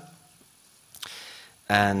ETSAM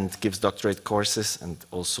and gives doctorate courses, and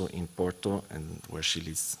also in Porto, and where she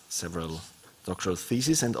leads several doctoral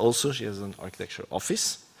theses. And also she has an architecture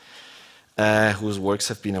office whose works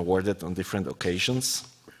have been awarded on different occasions,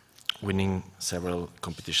 winning several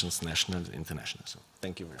competitions, national and international. So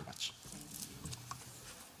thank you very much.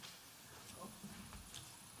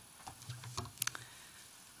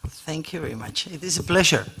 Thank you very much. It is a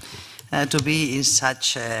pleasure to be in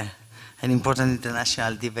such an important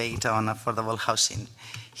international debate on affordable housing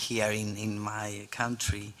here in my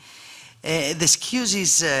country. The excuse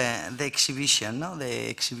is the exhibition, no? The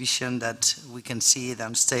exhibition that we can see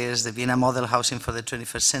downstairs, the Vienna Model Housing for the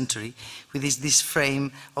 21st Century, with this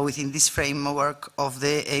frame, or within this framework of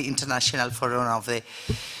the International Forum of the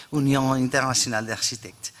Union Internationale des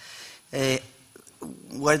Architectes,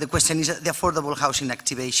 where the question is the affordable housing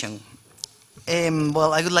activation.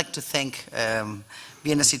 Well, I would like to thank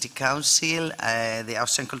Vienna City Council, the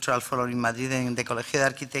Austrian Cultural Forum in Madrid, and the Colegio de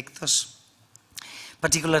Arquitectos,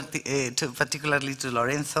 particularly to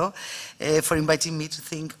Lorenzo, for inviting me to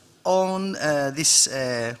think on this,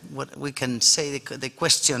 what we can say, the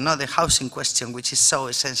question, no, the housing question, which is so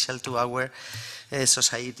essential to our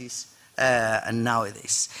societies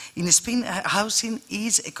nowadays. In Spain, housing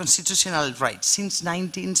is a constitutional right since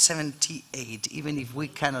 1978, even if we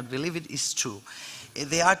cannot believe it, is true.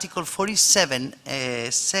 The Article 47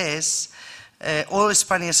 says all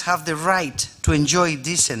Spaniards have the right to enjoy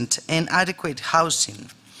decent and adequate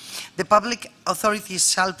housing. The public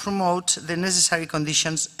authorities shall promote the necessary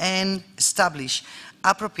conditions and establish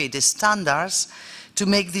appropriate standards to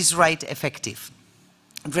make this right effective,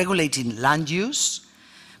 regulating land use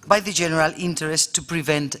by the general interest to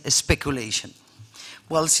prevent speculation.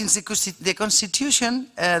 Well, since the Constitution,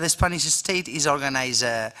 the Spanish state is organized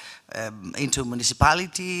into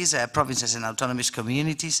municipalities, provinces and autonomous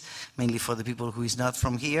communities, mainly for the people who is not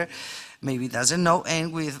from here, maybe doesn't know,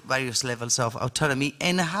 and with various levels of autonomy.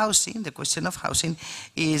 And housing, the question of housing,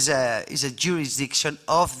 is a jurisdiction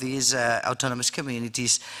of these autonomous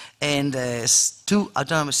communities and 2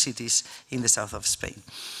 autonomous cities in the south of Spain.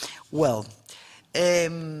 Well,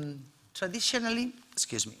 traditionally,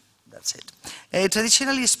 excuse me, that's it.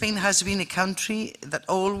 Traditionally, Spain has been a country that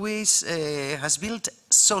always has built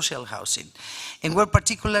social housing, and where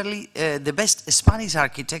particularly the best Spanish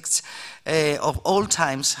architects of all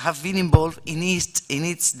times have been involved in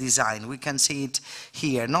its design. We can see it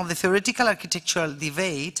here. Now, the theoretical architectural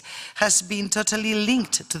debate has been totally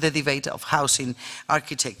linked to the debate of housing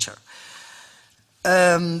architecture.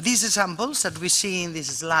 These examples that we see in this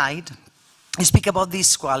slide speak about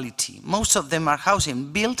this quality. Most of them are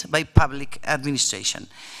housing built by public administration.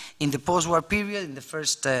 In the post-war period, in the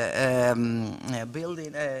first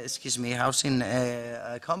housing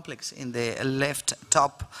complex in the left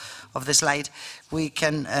top of the slide, we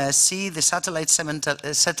can see the satellite settlement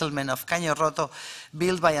of Caño Roto,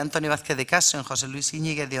 built by Antonio Vázquez de Castro and José Luis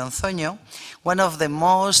Iñiguez de Onzoño, one of the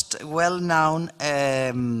most well-known,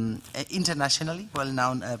 internationally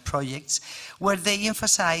well-known projects, where they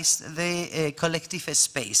emphasize the collective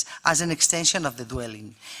space as an extension of the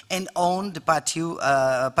dwelling, and own the patio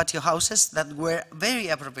houses that were very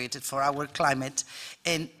appropriate for our climate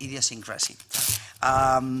and idiosyncrasy.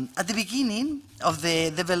 At the beginning of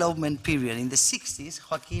the development period, in the 60s,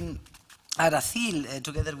 Joaquín Aracil,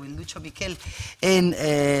 together with Lucho Miquel and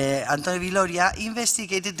Antonio Viloria,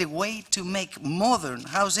 investigated the way to make modern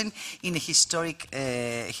housing in a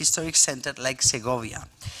historic center like Segovia.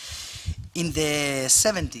 In the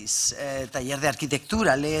 70s, Taller de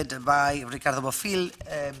Arquitectura, led by Ricardo Bofill,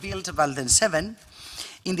 built Valden 7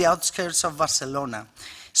 in the outskirts of Barcelona,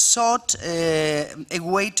 sought a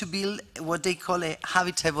way to build what they call a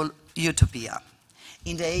habitable utopia.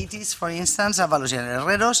 In the 80s, for instance, Avalos and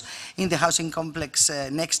Herreros, in the housing complex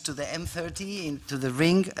next to the M30, into the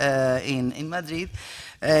ring in Madrid,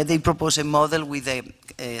 they propose a model with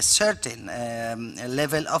a certain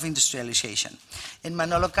level of industrialization. And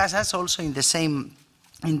Manolo Casas, also in the same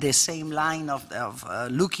in the same line of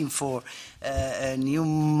looking for new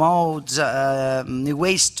modes, new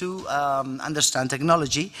ways to understand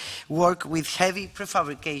technology, work with heavy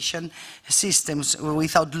prefabrication systems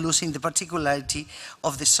without losing the particularity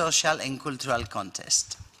of the social and cultural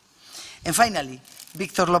context. And finally,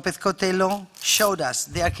 Victor López Cotelo showed us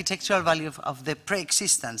the architectural value of the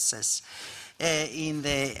pre-existences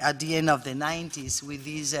at the end of the 90s with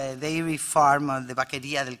this dairy farm, the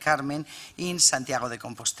Vaquería del Carmen, in Santiago de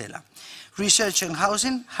Compostela. Research and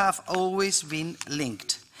housing have always been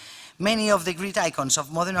linked. Many of the great icons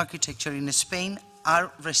of modern architecture in Spain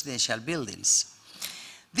are residential buildings.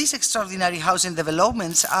 These extraordinary housing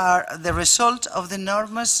developments are the result of the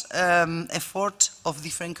enormous effort of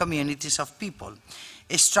different communities of people,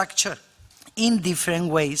 structured in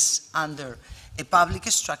different ways under a public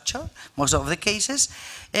structure, most of the cases,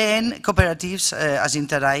 and cooperatives as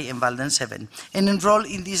Interai and Walden 7, and enroll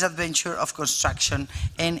in this adventure of construction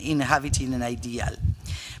and inhabiting an ideal.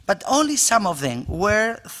 But only some of them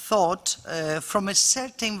were thought from a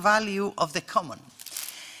certain value of the common.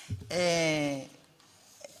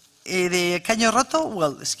 The Caño Roto,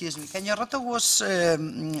 Caño Roto was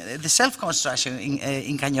the self-construction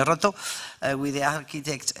in Caño Roto with the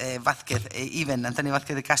architect Antonio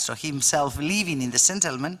Vázquez de Castro himself living in the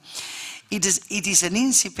settlement. It is an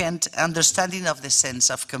incipient understanding of the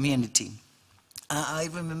sense of community. I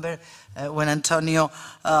remember when Antonio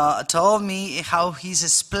told me how his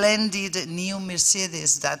splendid new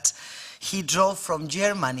Mercedes that he drove from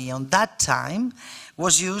Germany on that time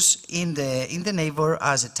was used in the neighbor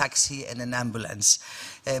as a taxi and an ambulance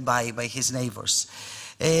by his neighbors.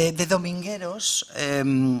 The Domingueros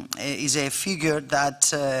is a figure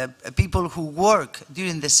that people who work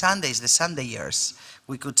during the Sundays, the Sundayers,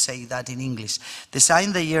 we could say that in English. The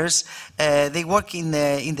Sundayers, they work in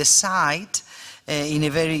the site in a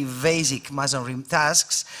very basic masonry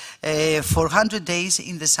tasks for 100 days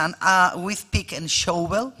in the sun with pick and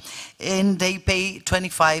shovel, and they pay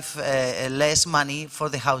 25 less money for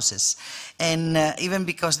the houses. And even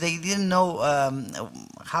because they didn't know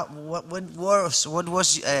what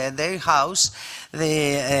was their house,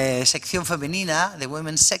 the Sección Femenina, the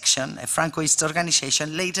women's section, a Francoist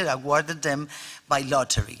organization, later awarded them by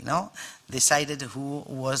lottery, no? Decided who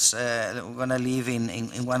was going to live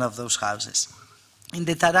in one of those houses. In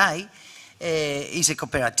the Taray is a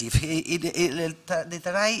cooperative. The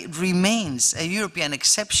Taray remains a European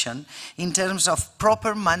exception in terms of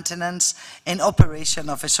proper maintenance and operation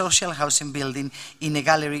of a social housing building in a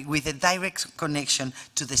gallery with a direct connection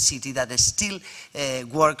to the city that still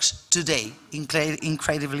works today,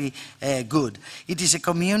 incredibly good. It is a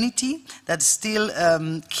community that still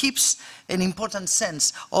keeps an important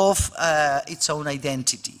sense of its own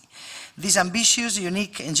identity. This ambitious,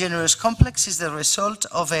 unique and generous complex is the result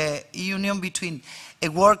of a union between a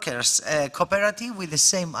workers' cooperative with the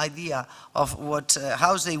same idea of what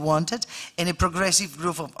house they wanted and a progressive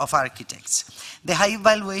group of architects. The high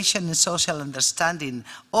valuation and social understanding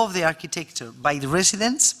of the architecture by the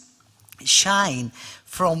residents shine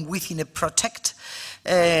from within a project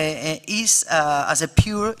is as a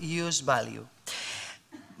pure use value.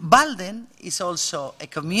 Walden is also a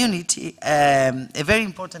community, a very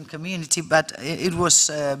important community, but it was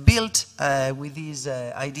built with this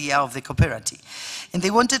idea of the cooperative. And they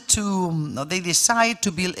wanted to, they decided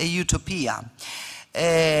to build a utopia.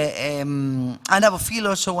 Ana Bofil,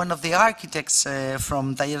 also one of the architects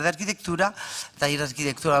from Taller de Arquitectura. Taller de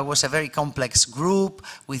Arquitectura was a very complex group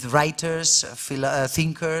with writers,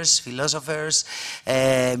 thinkers, philosophers,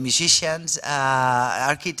 musicians,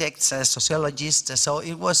 architects, sociologists. So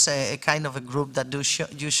it was a kind of a group that you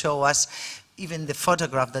show us. Even the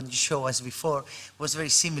photograph that you showed us before was very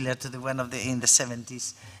similar to the one of in the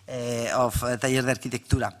 70s of Taller de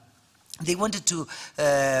Arquitectura. They wanted to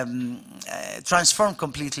transform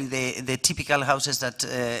completely the typical houses that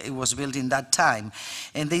it was built in that time.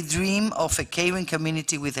 And they dream of a caring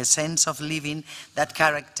community with a sense of living that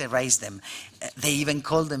characterized them. They even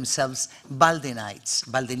called themselves Valdenites,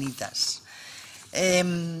 Valdenitas.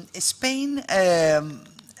 Spain,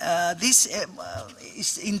 this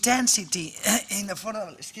is intensity in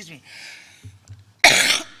affordable, excuse me,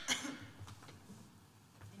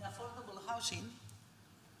 in affordable housing,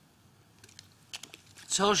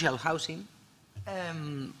 social housing,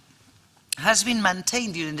 has been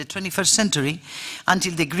maintained during the 21st century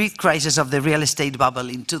until the great crisis of the real estate bubble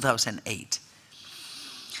in 2008.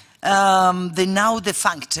 The now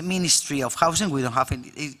defunct Ministry of Housing, we don't have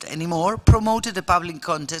it anymore, promoted a public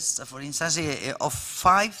contest, for instance, of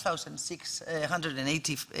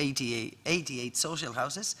 5,688 social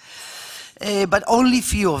houses, but only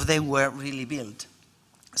few of them were really built.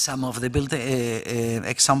 Some of the build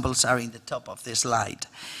examples are in the top of the slide.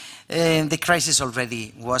 The crisis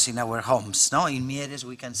already was in our homes. No? In Mieres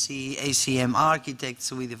we can see ACM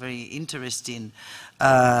architects with a very interesting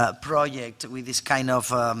project with this kind of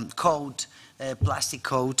coat, plastic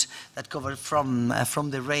coat that covered from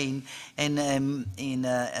the rain, and in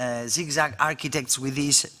Zigzag architects with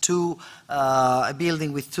these two a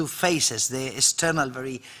building with two faces, the external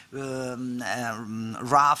very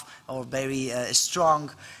rough or very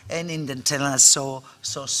strong, and in the internal so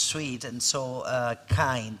sweet and so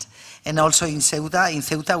kind. And also in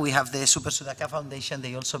Ceuta we have the Super Sudaca Foundation.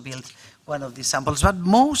 They also built one of these samples, but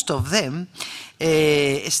most of them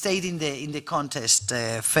stayed in the contest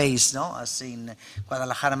phase, no? As in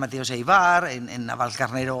Guadalajara, Mateos Eibar, and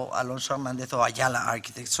Navalcarnero, Alonso Hernández or Ayala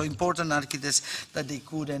architects. So important architects that they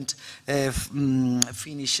couldn't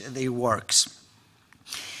finish their works.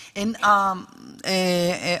 And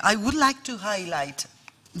I would like to highlight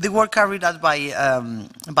the work carried out by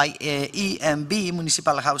EMB,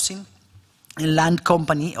 Municipal Housing and Land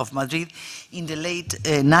Company of Madrid, in the late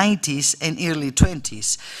 90s and early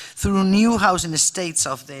 20s. Through new housing estates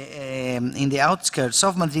of in the outskirts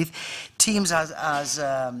of Madrid, teams as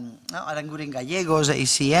Aranguren Gallegos,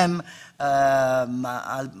 ACM,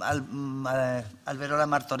 Alberola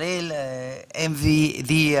Martorell, MV,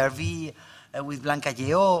 DRV, with Blanca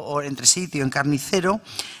Lleó, or Entre Sitio and Carnicero,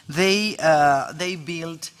 they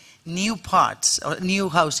built new parts, or new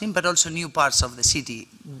housing, but also new parts of the city.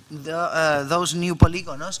 Those new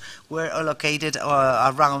polígonos were allocated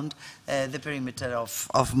around the perimeter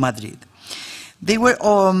of Madrid. They were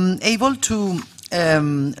able to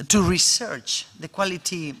research the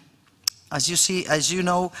quality. As you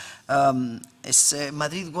know,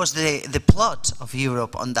 Madrid was the plot of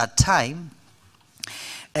Europe on that time.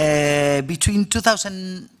 Between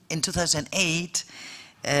 2000 and 2008,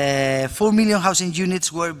 4 million housing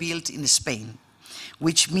units were built in Spain,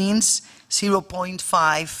 which means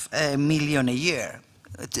 0.5 million a year.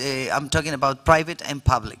 I'm talking about private and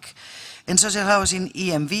public. And social housing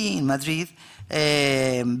EMV in Madrid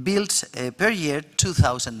built per year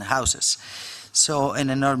 2,000 houses. So an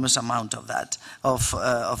enormous amount of that, of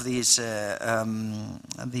these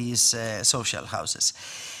social houses.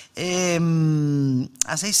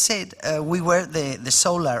 As I said, we were the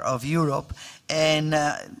solar of Europe, and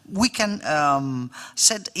we can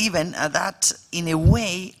said even that in a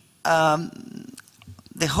way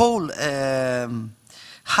the whole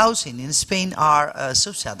housing in Spain are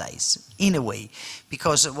subsidized in a way,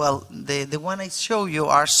 because, well, the one I show you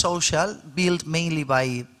are social, built mainly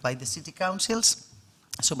by the city councils,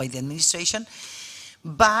 so by the administration,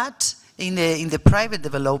 but in the private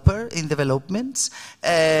developments,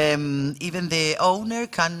 even the owner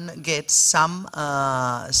can get some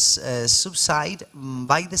subside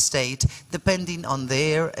by the state depending on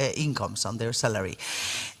their incomes, on their salary.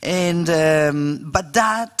 And but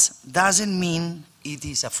that doesn't mean it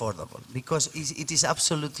is affordable, because it is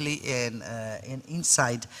absolutely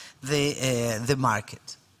inside the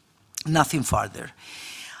market. Nothing further.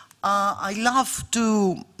 I love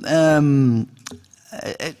to.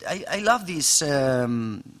 I love this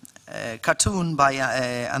cartoon by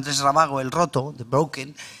Andrés Rábago, El Roto, the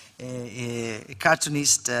Broken, a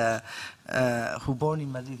cartoonist who born in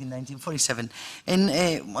Madrid in 1947. And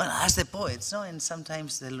well, as the poets, no? And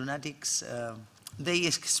sometimes the lunatics, they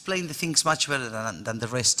explain the things much better than the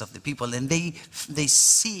rest of the people, and they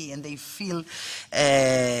see and they feel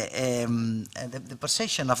the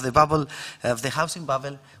possession of the bubble, of the housing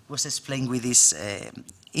bubble, was explained with this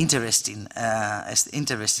interesting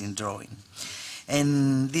drawing.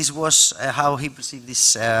 And this was how he perceived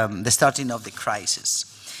this, the starting of the crisis.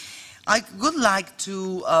 I would like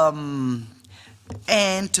to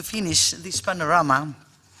and to finish this panorama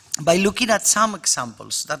by looking at some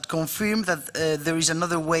examples that confirm that there is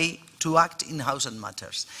another way to act in housing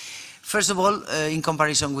matters. First of all, in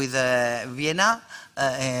comparison with Vienna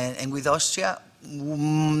and with Austria,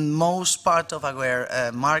 most part of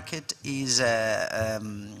our market is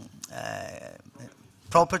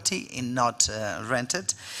property and not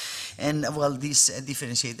rented, and well, this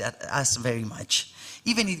differentiates us very much.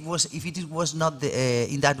 Even if it was not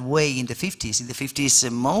in that way in the 50s. In the 50s,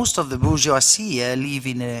 most of the bourgeoisie live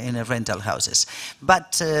in rental houses.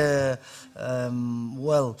 But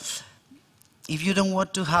well, if you don't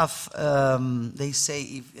want to have, they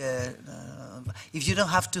say, if you don't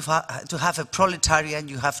have to have a proletarian,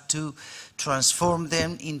 you have to transform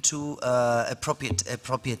them into a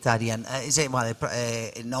proprietarian,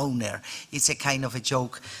 an owner. It's a kind of a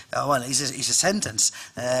joke. Well, it's a sentence.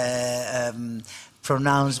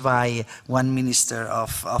 pronounced by one minister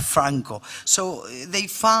of Franco. So they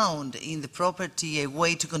found in the property a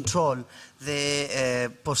way to control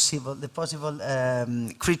the possible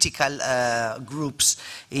critical groups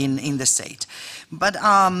in the state. But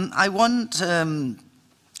I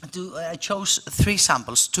chose 3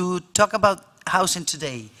 samples to talk about housing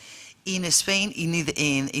today in Spain in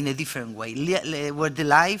a different way, where the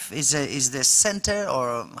life is the center,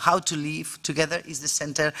 or how to live together is the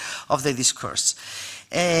center of the discourse.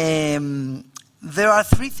 There are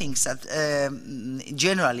 3 things that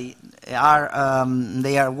generally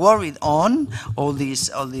they are worried on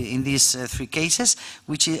in these 3 cases,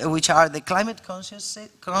 which are the climate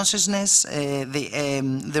consciousness,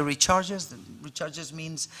 the recharges. The recharges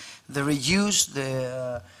means the reuse,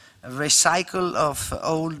 the recycle of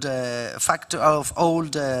old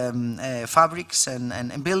fabrics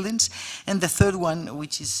and buildings, and the third one,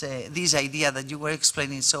 which is this idea that you were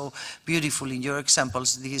explaining so beautifully in your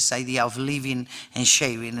examples, this idea of living and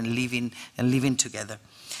sharing and living together.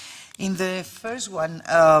 In the first one,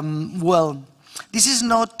 well, this is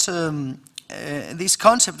not this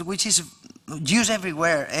concept, which is used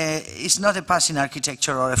everywhere. It's not a passing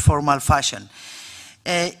architecture or a formal fashion.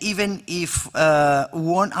 Even if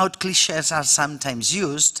worn-out cliches are sometimes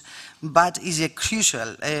used, but is a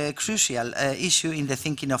crucial issue in the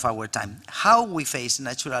thinking of our time. How we face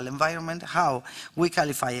natural environment, how we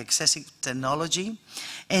qualify excessive technology,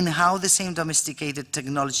 and how the same domesticated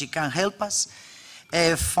technology can help us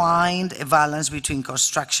find a balance between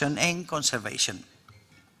construction and conservation.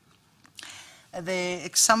 The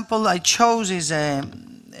example I chose is a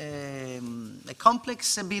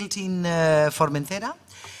complex built in Formentera,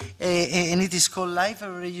 and it is called Life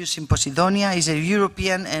Reuse in Posidonia. It's a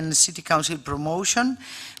European and City Council promotion,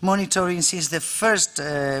 monitoring since the first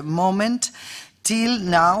moment till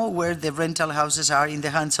now, where the rental houses are in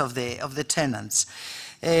the hands of the tenants.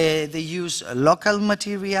 They use local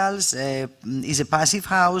materials, is a passive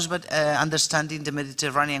house, but understanding the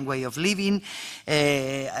Mediterranean way of living,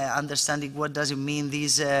 understanding what does it mean,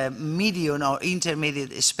 these medium or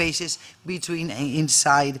intermediate spaces between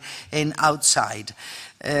inside and outside.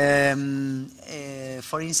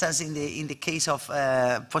 For instance, in the case of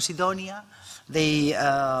Posidonia, they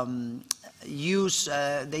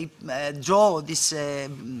draw this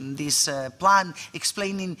plan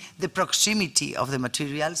explaining the proximity of the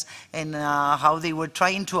materials and how they were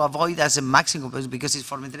trying to avoid as a maximum, because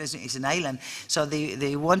Formentera is an island, so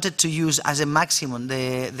they wanted to use as a maximum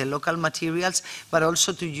the local materials, but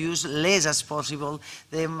also to use less as possible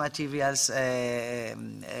the materials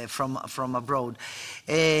from abroad.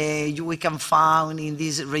 We can find in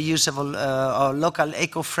these reusable or local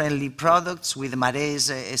eco-friendly products with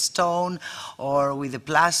Mares stone, or with the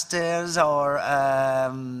plasters, or I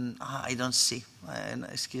don't see,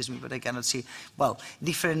 excuse me, but I cannot see, well,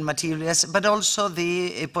 different materials, but also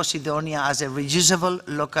the Posidonia as a reusable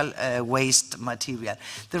local waste material.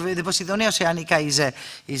 The Posidonia oceanica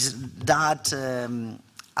is that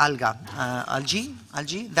algae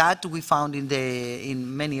that we found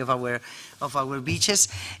in many of our beaches,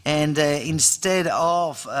 and instead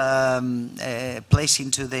of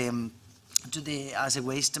placing as a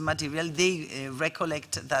waste material, they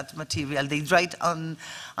recollect that material, they dry it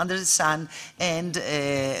under the sun, and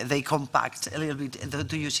they compact a little bit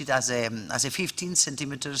to use it as a 15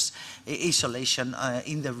 centimeters isolation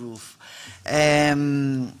in the roof.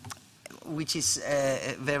 Which is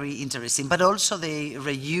very interesting. But also they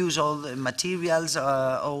reuse all the materials,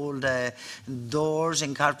 all the doors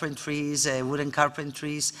and carpentries, wooden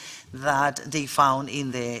carpentries that they found in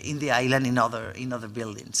the island in other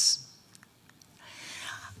buildings.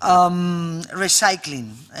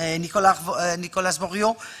 Recycling. Nicolas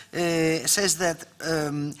Moriot says that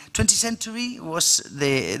 20th century was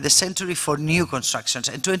the century for new constructions,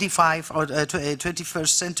 and 21st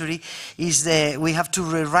century is we have to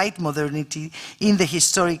rewrite modernity in the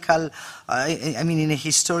historical, in a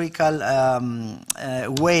historical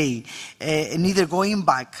way, neither going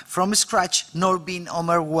back from scratch nor being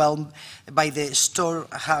overwhelmed by the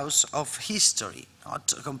storehouse of history.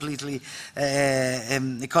 Not completely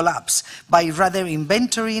collapse, by rather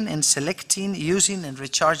inventorying and selecting, using and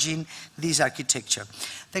recharging this architecture.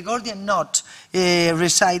 The Gordian knot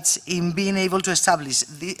resides in being able to establish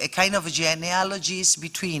a kind of genealogies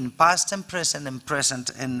between past and present, and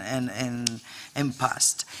present and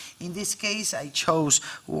past. In this case, I chose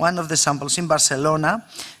one of the samples in Barcelona,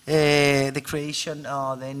 the creation,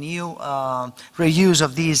 the new reuse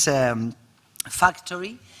of this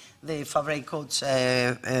factory, the Fabry Coats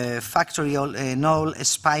factory, an old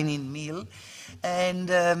spinning mill,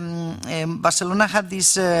 And Barcelona had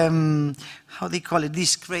this, how they call it,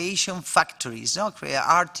 these creation factories, no?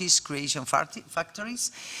 Artist creation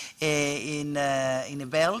factories in a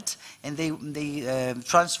belt, and they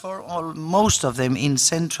transfer most of them in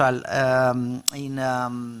central, in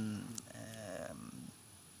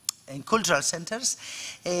cultural centers,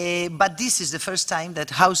 but this is the first time that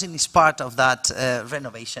housing is part of that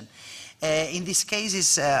renovation. In this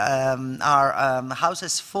case, are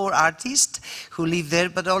houses for artists who live there,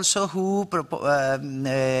 but also who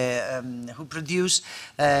produce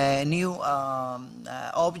new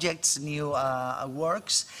objects, new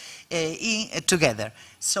works together.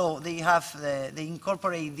 So they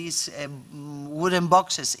incorporate these wooden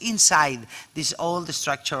boxes inside this old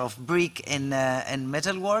structure of brick and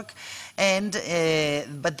metalwork, and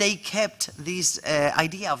but they kept this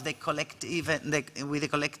idea of the collective, with the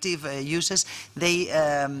collective uses. They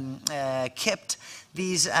kept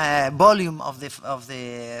this volume of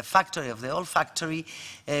the factory, of the old factory,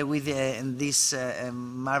 with these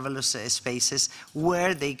marvelous spaces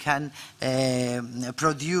where they can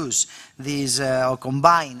produce these or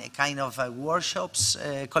combine a kind of workshops,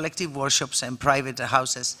 collective workshops and private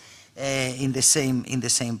houses in the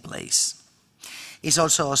same place. It's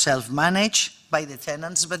also self-managed by the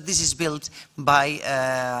tenants, but this is built by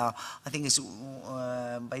I think it's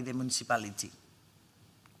by the municipality.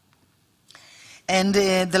 And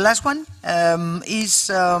the last one is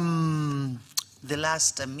the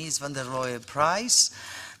last Mies van der Rohe Prize,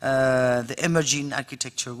 the emerging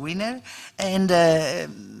architecture winner, and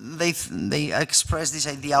they express this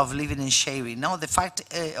idea of living and sharing. Now, the fact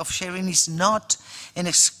of sharing is not an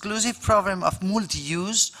exclusive problem of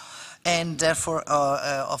multi-use and therefore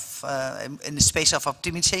in a space of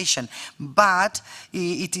optimization, but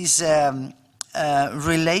it is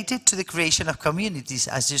related to the creation of communities,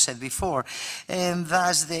 as you said before, and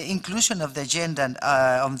thus the inclusion of the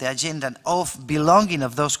agenda of belonging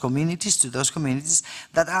of those communities to those communities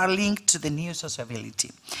that are linked to the new sociability.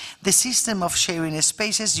 The system of sharing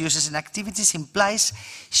spaces, uses and activities implies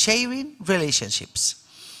sharing relationships,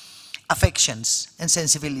 affections and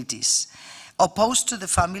sensibilities. Opposed to the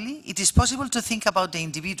family, it is possible to think about the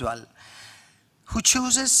individual who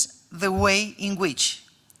chooses the way in which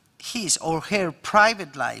his or her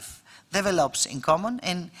private life develops in common,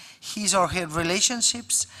 and his or her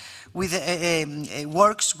relationships with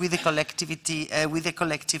works with the collectivity, with the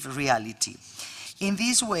collective reality. In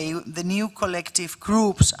this way, the new collective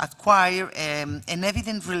groups acquire an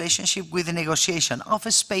evident relationship with the negotiation of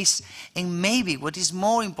a space, and maybe what is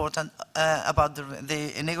more important about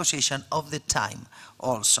the negotiation of the time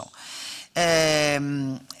also.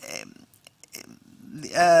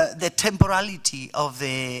 The temporality of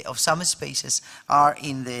some spaces are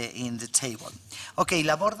in the table. Okay,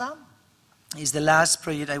 La Borda is the last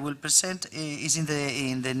project I will present. Is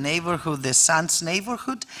in the neighborhood, the Sands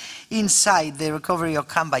neighborhood, inside the recovery of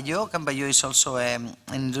Can Bayo. Can Bayo is also an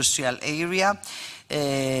industrial area.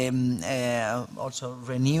 Also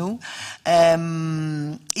Renew,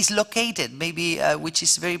 is located, maybe which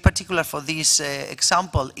is very particular for this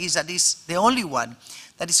example, is that it's the only one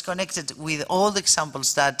that is connected with all the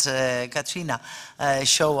examples that Katharina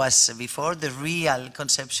showed us before, the real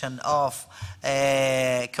conception of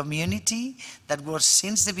community that was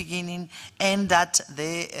since the beginning, and that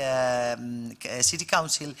the city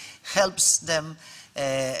council helps them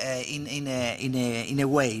in a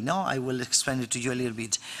way. No, I will explain it to you a little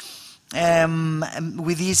bit.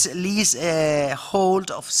 With this lease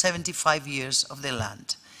hold of 75 years of the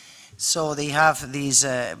land. So they have this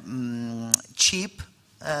cheap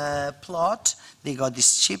plot. They got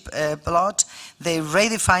this cheap plot. They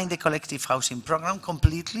redefine the collective housing program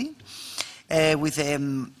completely with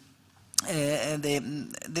the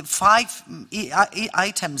 5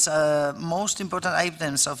 items, most important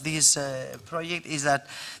items of this project is that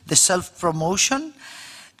the self-promotion,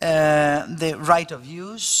 the right of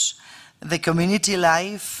use, the community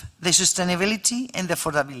life, the sustainability, and the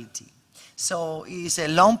affordability. So it's a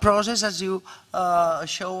long process, as you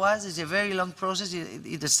show us. It's a very long process.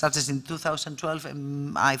 It started in 2012,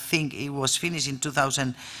 and I think it was finished in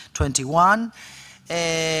 2021.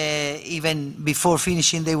 Even before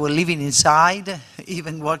finishing, they were living inside,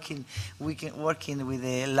 even working with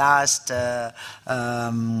the last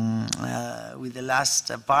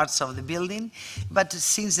parts of the building. But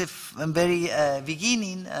since the very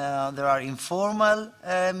beginning, there are informal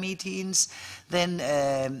meetings. Then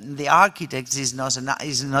the architect is not an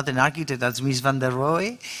architect, that's Mies van der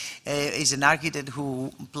Rohe. Is an architect who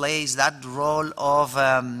plays that role of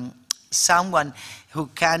someone who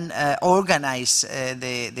can organize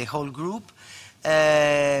the whole group.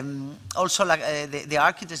 Also, like, the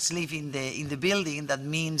architects live in the building. That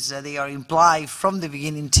means they are implied from the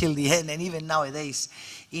beginning till the end, and even nowadays,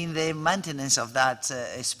 in the maintenance of that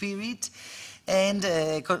spirit. And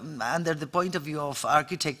under the point of view of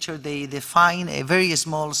architecture, they define very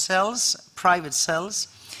small cells, private cells,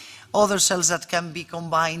 other cells that can be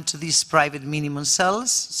combined to these private minimum cells,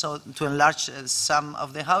 so to enlarge some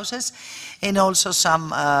of the houses, and also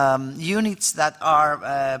some units that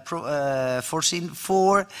are foreseen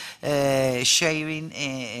for sharing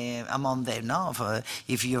among them. No?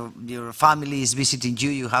 If your family is visiting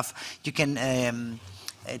you, you can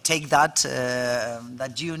take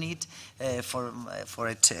that unit for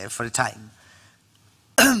a time.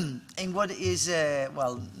 And what is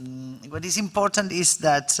what is important is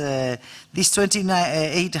that these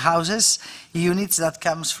 28 houses, units that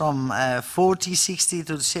comes from 40, 60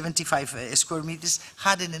 to 75 square meters,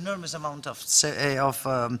 had an enormous amount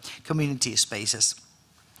of community spaces,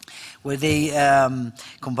 where they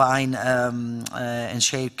combine and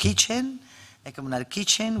share kitchen, a communal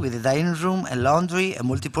kitchen with a dining room, a laundry, a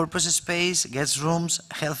multi-purpose space, guest rooms,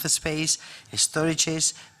 health space,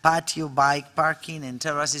 storages, patio, bike parking, and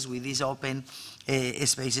terraces with these open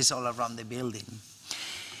spaces all around the building.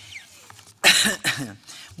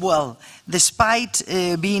 Well, despite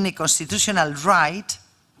being a constitutional right,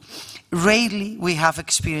 rarely we have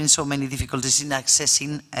experienced so many difficulties in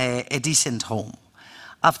accessing a decent home.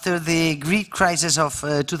 After the Greek crisis of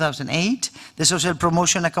 2008, the social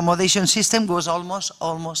promotion accommodation system was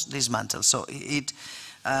almost dismantled. So it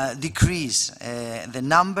decreased the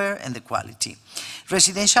number and the quality.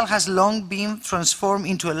 Residential has long been transformed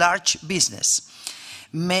into a large business.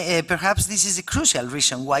 Perhaps this is a crucial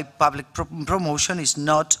reason why public promotion is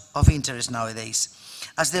not of interest nowadays.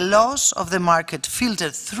 As the laws of the market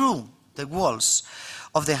filter through the walls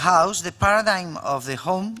of the house, the paradigm of the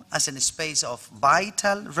home as a space of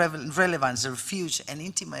vital relevance, refuge, and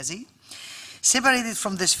intimacy, separated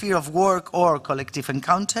from the sphere of work or collective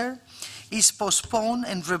encounter, is postponed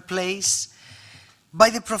and replaced by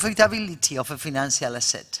the profitability of a financial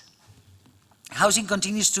asset. Housing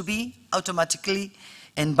continues to be automatically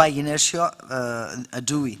and by inertia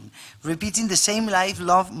doing, repeating the same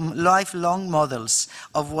lifelong models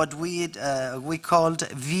of what we called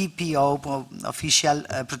VPO, official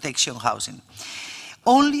protection housing.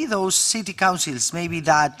 Only those city councils maybe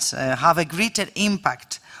that have a greater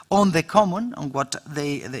impact on the common, on what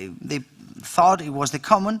they thought it was the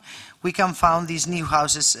common, we can find these new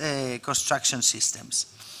houses construction systems.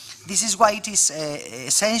 This is why it is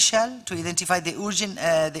essential to identify the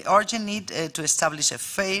urgent need to establish a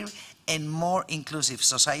fair and more inclusive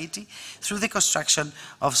society through the construction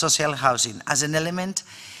of social housing as an element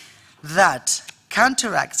that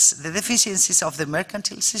counteracts the deficiencies of the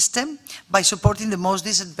mercantile system by supporting the most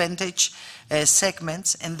disadvantaged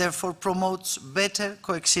segments and therefore promotes better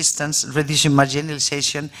coexistence, reducing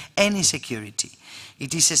marginalization and insecurity.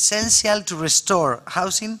 It is essential to restore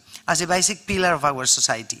housing as a basic pillar of our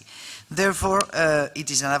society. Therefore, it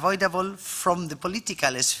is unavoidable from the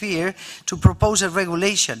political sphere to propose a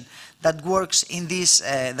regulation that works in this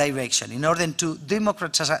direction in order to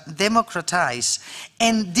democratize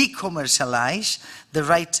and decommercialize the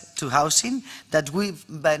right to housing that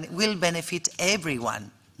will benefit everyone,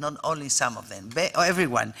 not only some of them, but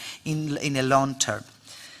everyone in a long term.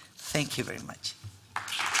 Thank you very much.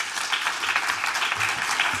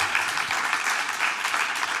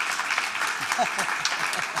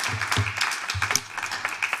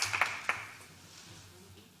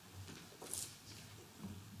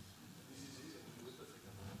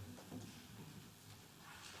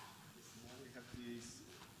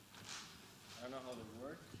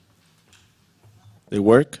 They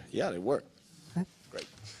work? Yeah, they work. Great.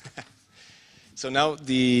 So now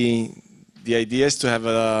the idea is to have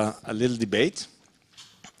a little debate.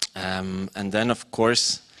 And then, of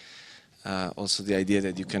course, also the idea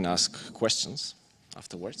that you can ask questions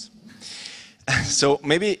afterwards. So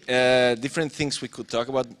maybe different things we could talk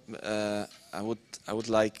about. I would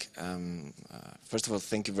like, first of all,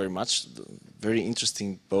 thank you very much. Very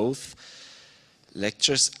interesting both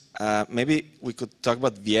lectures. Maybe we could talk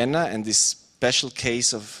about Vienna and this special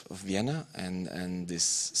case of Vienna and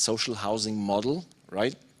this social housing model,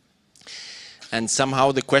 right? And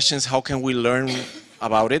somehow the question is, how can we learn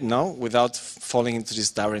about it, no, without falling into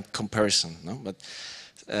this direct comparison, no? But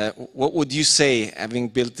what would you say, having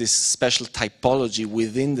built this special typology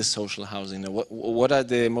within the social housing? What are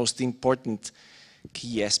the most important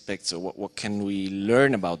key aspects, or what can we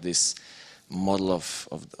learn about this model of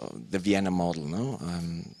the Vienna model, no?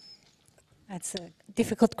 That's a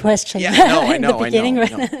difficult question. Yeah, no, I know, in the beginning. I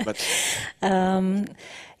know, but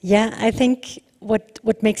yeah, I think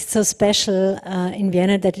what makes it so special in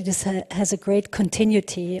Vienna that it has a great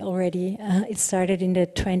continuity already. It started in the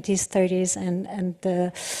 20s, 30s, and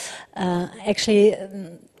actually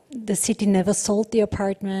the city never sold the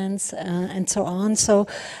apartments and so on. So,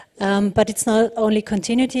 but it's not only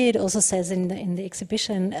continuity. It also says in the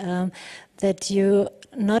exhibition that you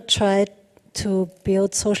not try to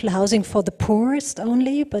build social housing for the poorest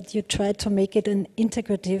only, but you try to make it an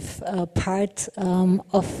integrative part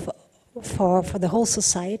for the whole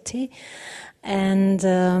society, and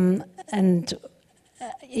then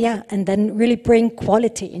really bring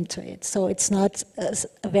quality into it. So it's not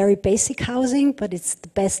a very basic housing, but it's the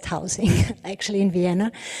best housing. Actually, in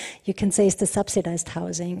Vienna, you can say it's the subsidized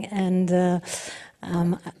housing, and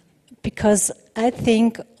because I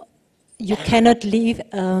think you cannot leave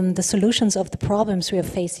the solutions of the problems we are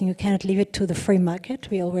facing, you cannot leave it to the free market.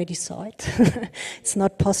 We already saw it. It's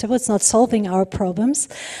not possible. It's not solving our problems.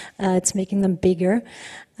 It's making them bigger.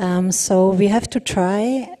 So we have to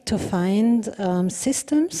try to find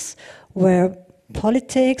systems where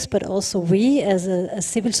politics, but also we as a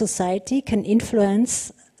civil society can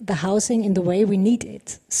influence the housing in the way we need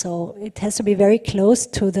it. So it has to be very close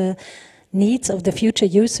to the needs of the future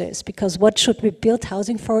users, because what should we build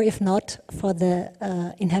housing for if not for the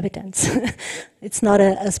inhabitants? It's not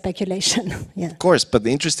a speculation. Yeah. Of course, but the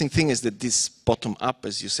interesting thing is that this bottom-up,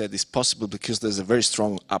 as you said, is possible because there's a very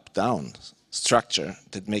strong up-down structure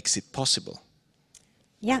that makes it possible.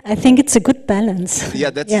 Yeah, I think it's a good balance.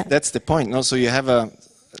 Yeah, that's the point. No? So you have a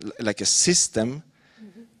system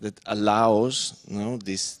that allows, you know,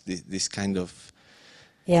 this kind of.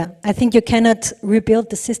 Yeah, I think you cannot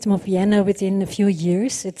rebuild the system of Vienna within a few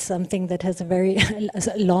years. It's something that has a very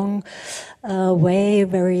long way,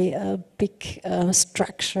 very big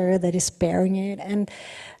structure that is bearing it. And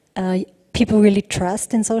people really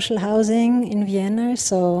trust in social housing in Vienna,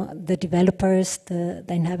 so the developers, the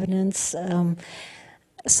inhabitants.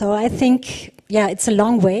 So I think, yeah, it's a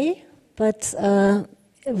long way, but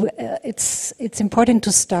it's important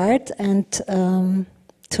to start and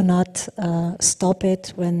to not stop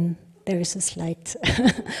it when there is a slight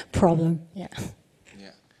problem. Yeah.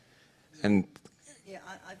 Yeah. And yeah,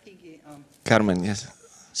 I think Carmen, yes.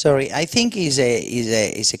 Sorry, I think is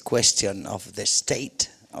a question of the state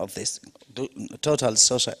of this total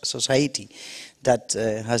society that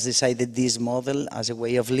has decided this model as a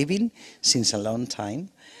way of living since a long time.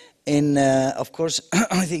 And of course,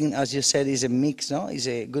 I think, as you said, is a mix, no? Is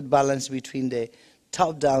a good balance between the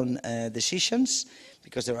top-down decisions,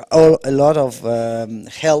 because there are a lot of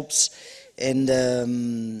helps and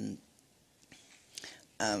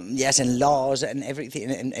yes, and laws and everything,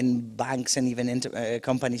 and banks and even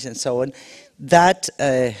companies and so on, that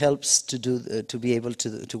helps to be able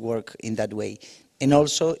to work in that way. And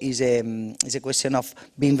also is a question of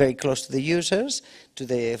being very close to the users, to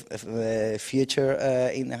the future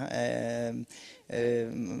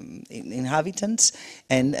inhabitants,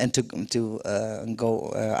 and to go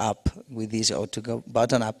up with this, or to go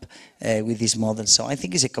bottom up with this model. So I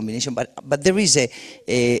think it's a combination, but there is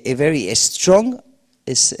a very strong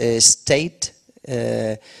state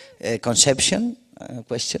conception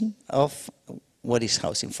question of what is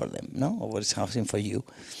housing for them, no, or what is housing for you.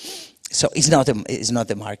 So it's not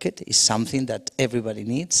the market. It's something that everybody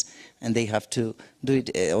needs, and they have to do it,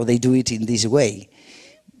 or they do it in this way.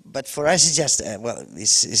 But for us, it's just well,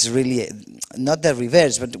 it's really not the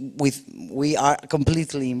reverse. But we are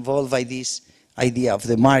completely involved by this idea of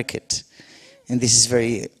the market, and this is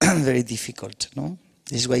very very difficult. No,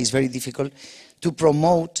 this way it's very difficult to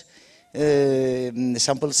promote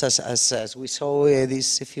samples as we saw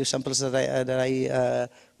these few samples that I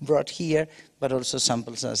brought here, but also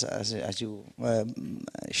samples as you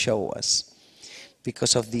show us,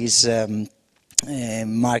 because of this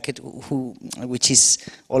market which is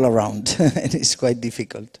all around and it's quite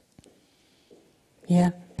difficult.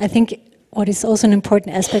 Yeah, I think what is also an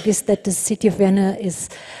important aspect is that the city of Vienna is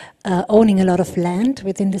owning a lot of land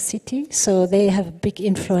within the city, so they have a big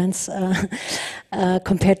influence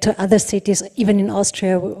compared to other cities. Even in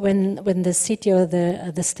Austria, when the city or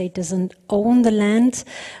the state doesn't own the land,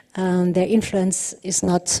 their influence is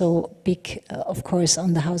not so big, of course,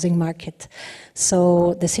 on the housing market.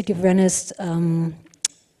 So the city of Vienna is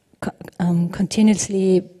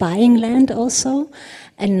continuously buying land also,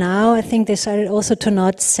 and now I think they started also to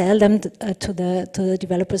not sell them to the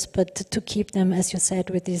developers, but to keep them, as you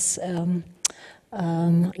said, with this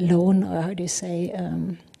loan, or how do you say,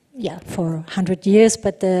 yeah, for 100 years,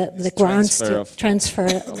 but the grounds to transfer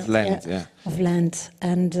of land, yeah. Of land,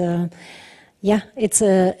 and yeah, it's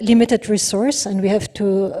a limited resource, and we have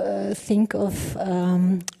to think of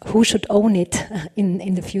who should own it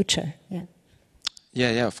in the future. Yeah.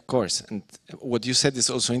 Yeah, of course. And what you said is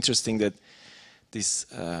also interesting, that this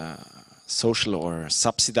social or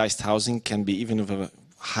subsidized housing can be even of a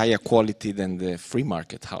higher quality than the free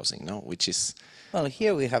market housing, no? Which is... Well,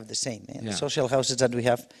 here we have the same. Yeah. The social houses that we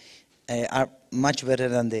have are much better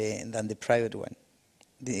than the private one.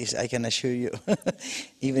 This I can assure you,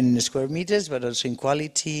 even in square meters, but also in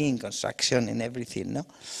quality, in construction, in everything, no?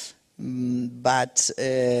 But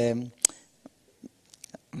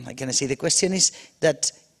I can say the question is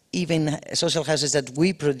that even social houses that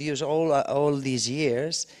we produce all these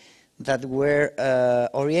years, that were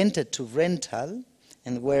oriented to rental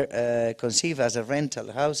and were conceived as a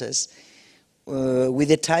rental houses, with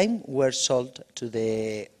the time were sold to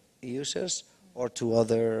the users or to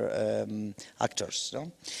other actors.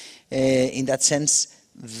 No? In that sense,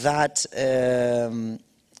 that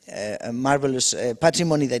marvelous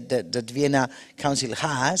patrimony that Vienna Council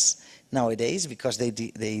has nowadays, because they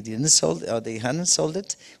didn't sold, or they hadn't sold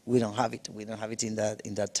it, we don't have it. We don't have it in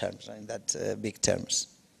that terms, in that big terms.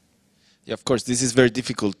 Yeah, of course, this is very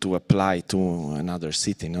difficult to apply to another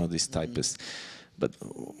city, no, this type is. But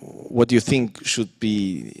what do you think should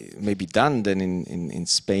be maybe done then in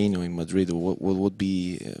Spain or in Madrid? What would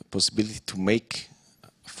be a possibility to make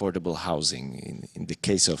affordable housing in the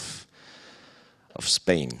case of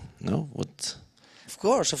Spain? No, what? Of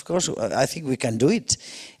course, I think we can do it.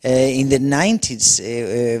 In the 90s,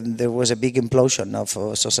 there was a big implosion of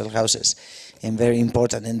social houses, and very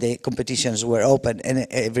important, and the competitions were open, and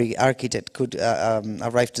every architect could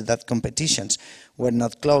arrive to that competitions. Were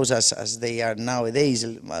not closed as they are nowadays, a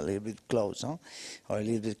little bit closed, no? Or a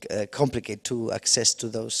little bit complicated to access to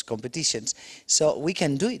those competitions. So we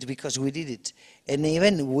can do it because we did it. And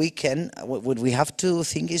even we can, what we have to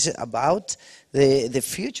think is about the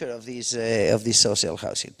future of this social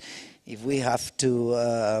housing. If we have to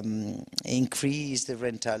increase the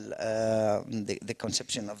rental, the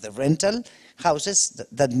conception of the rental houses,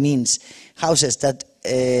 that means houses that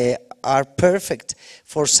are perfect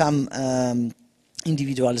for some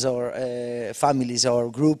individuals or families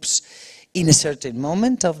or groups in a certain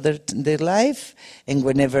moment of their life, and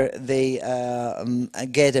whenever they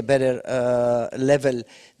get a better level,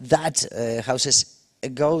 that houses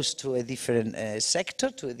goes to a different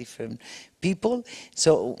sector, to a different people.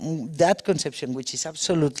 So that conception, which is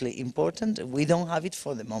absolutely important, we don't have it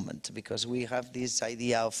for the moment, because we have this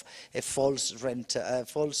idea of a false rent,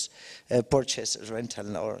 false purchase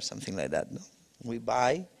rental or something like that. No? We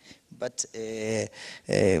buy, but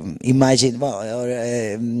imagine, well,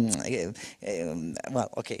 well,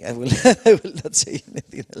 okay, I will not say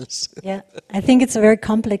anything else. Yeah, I think it's a very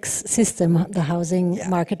complex system, the housing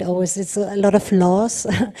market always. It's a lot of laws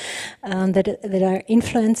that are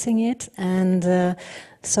influencing it, and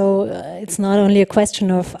so it's not only a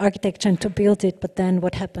question of architecture and to build it, but then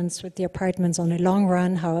what happens with the apartments on the long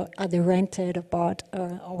run, how are they rented or bought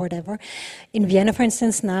or whatever. In Vienna, for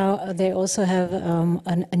instance, now they also have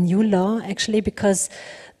a new law, actually, because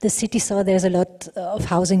the city saw there's a lot of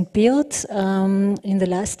housing built in the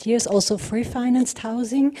last years, also free-financed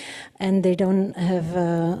housing, and they don't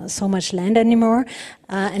have so much land anymore.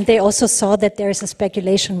 And they also saw that there is a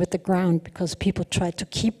speculation with the ground, because people try to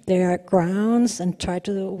keep their grounds and try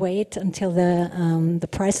to wait until the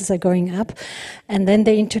prices are going up. And then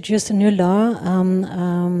they introduced a new law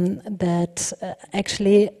that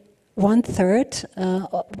actually 1/3,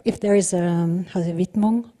 if there is a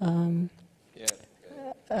Widmung,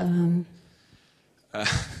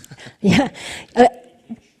 yeah.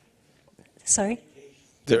 Sorry?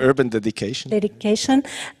 The urban dedication? Dedication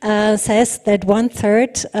says that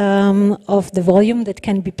 1/3 of the volume that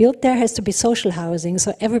can be built there has to be social housing.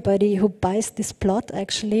 So everybody who buys this plot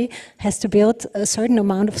actually has to build a certain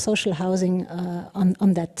amount of social housing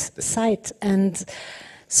on that site. And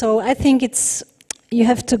so I think you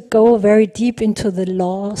have to go very deep into the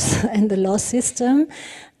laws and the law system.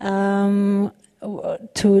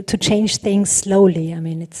 To change things slowly. I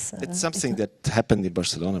mean, it's something that happened in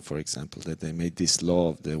Barcelona, for example, that they made this law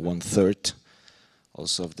of the 1/3,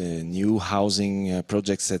 also of the new housing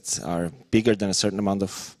projects that are bigger than a certain amount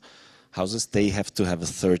of houses. They have to have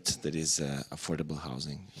 1/3 that is affordable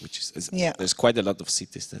housing, which is there's quite a lot of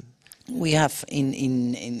cities that we have in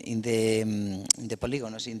the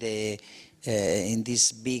polygons, in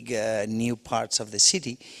these big new parts of the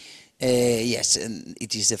city. Yes, and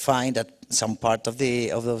it is defined that some part of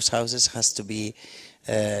those houses has to be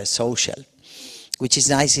social, which is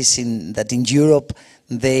nice. Is that in Europe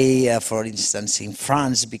They, for instance, in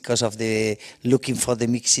France, because of the looking for the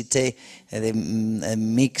mixité, the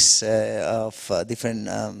mix of different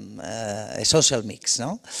social mix,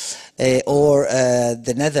 no? Or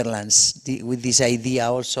the Netherlands, with this idea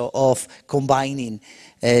also of combining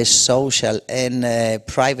social and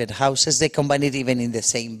private houses. They combine it even in the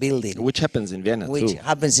same building. Which happens in Vienna too. Which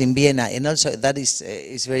happens in Vienna, and also that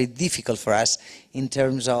is very difficult for us in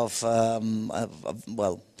terms of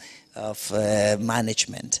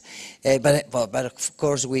management. But of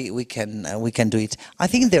course we can do it. I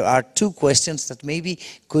think there are two questions that maybe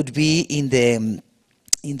could be in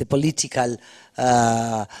the political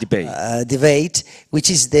debate,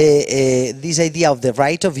 which is this idea of the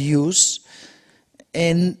right of use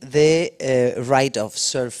and the right of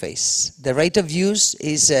surface. The right of use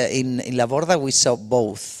is, in La Borda we saw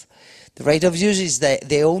both. The right of use is that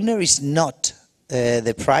the owner is not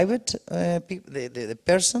the private people, the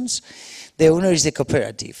persons. The owner is the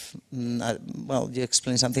cooperative. Well, you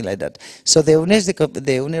explain something like that. So the owner is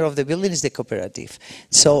the owner of the building is the cooperative.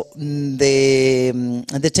 So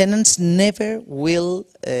the tenants never will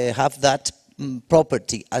have that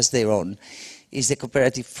property as their own. Is the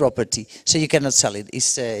cooperative property, so you cannot sell it.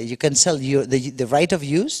 You can sell the right of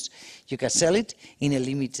use. You can sell it in a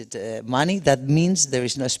limited money. That means there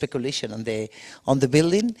is no speculation on the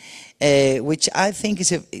building, which I think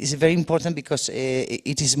is very important, because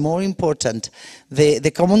it is more important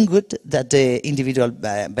the common good than the individual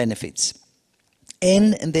benefits.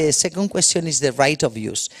 And the second question is the right of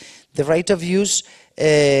use. The right of use,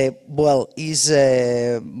 is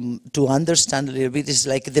to understand a little bit, is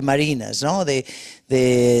like the marinas, no?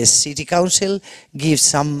 The city council gives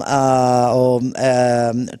some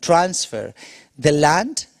transfer the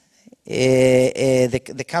land.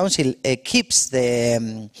 The council keeps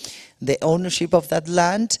the ownership of that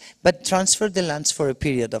land, but transfer the lands for a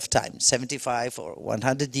period of time, 75 or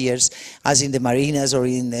 100 years, as in the marinas or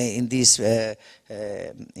in these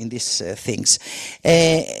things.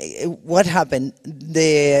 What happened?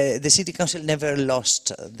 The city council never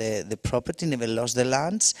lost the property, never lost the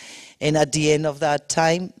lands, and at the end of that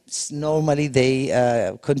time, normally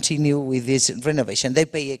they continue with this renovation. They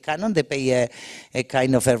pay a canon, they pay a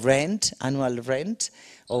kind of a rent, annual rent,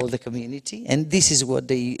 all the community, and this is what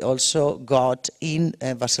they also got in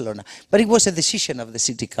Barcelona. But it was a decision of the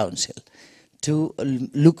city council to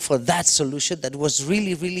look for that solution that was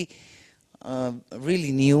really, really,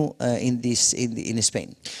 really new in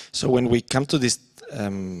Spain. So when we come to this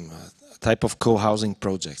type of co-housing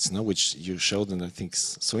projects, no, which you showed, and I think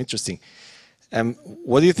is so interesting,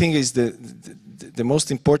 what do you think is the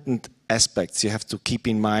most important aspects you have to keep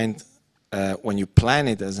in mind when you plan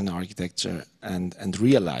it as an architecture and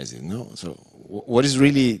realize it, no? So what is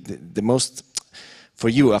really the most for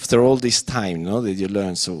you after all this time, no, that you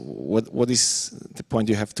learn? So what is the point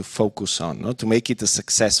you have to focus on, no, to make it a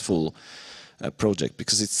successful project?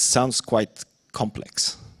 Because it sounds quite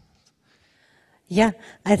complex. Yeah,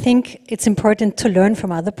 I think it's important to learn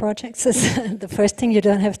from other projects. The first thing, you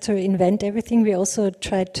don't have to invent everything. We also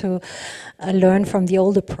try to learn from the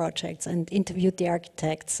older projects and interview the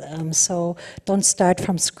architects. So don't start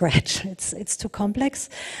from scratch. It's too complex.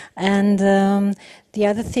 And the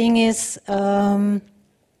other thing is, I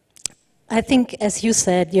think, as you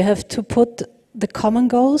said, you have to put the common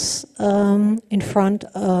goals in front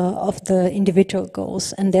of the individual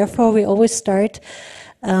goals. And therefore, we always start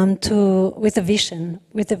with a vision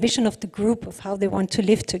of the group, of how they want to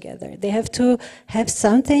live together. They have to have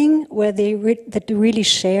something where that they really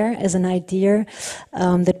share as an idea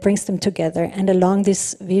that brings them together. And along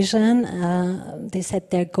this vision, they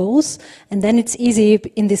set their goals. And then it's easy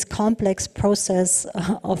in this complex process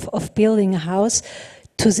of building a house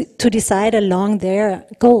to decide along their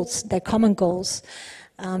goals, their common goals.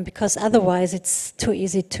 Because otherwise it's too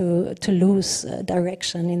easy to lose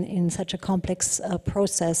direction in such a complex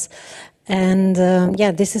process. And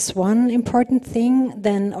yeah, this is one important thing.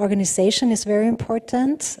 Then organization is very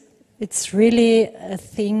important. It's really a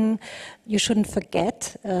thing you shouldn't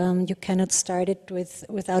forget. You cannot start it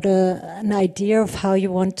without an idea of how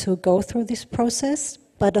you want to go through this process.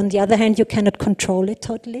 But on the other hand, you cannot control it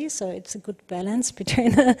totally, so it's a good balance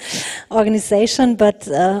between organization, but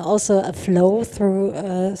also a flow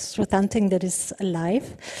through something that is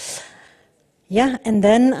alive. Yeah, and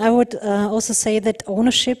then I would also say that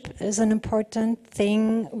ownership is an important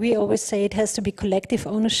thing. We always say it has to be collective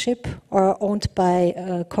ownership or owned by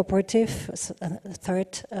a cooperative, a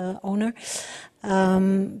third owner.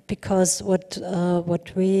 Because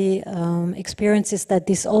what we experience is that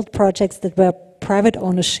these old projects that were private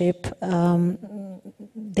ownership,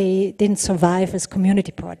 they didn't survive as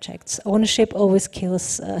community projects. Ownership always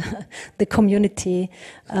kills the community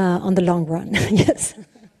on the long run. Yes.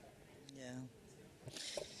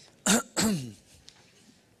 Yeah.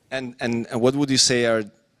 And what would you say are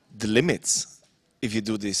the limits if you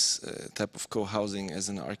do this type of co-housing as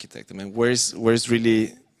an architect? I mean, where's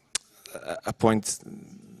really a point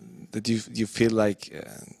that you feel like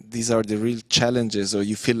these are the real challenges, or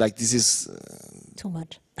you feel like this is too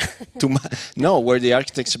much? Too much? No, where the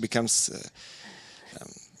architecture becomes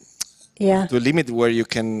to a limit where you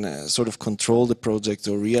can sort of control the project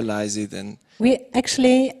or realize it. And we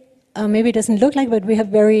actually, maybe it doesn't look like, but we have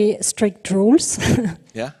very strict rules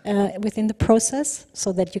within the process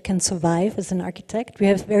so that you can survive as an architect. We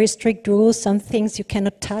have very strict rules, some things you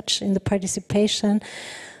cannot touch in the participation.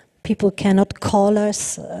 People cannot call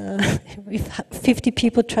us. If 50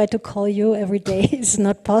 people try to call you every day, it's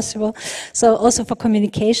not possible. So also for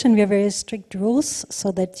communication, we have very strict rules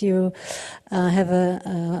so that you have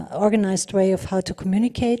an organized way of how to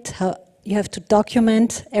communicate. How you have to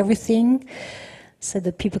document everything so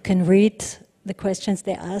that people can read the questions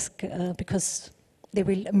they ask because they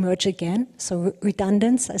will emerge again. So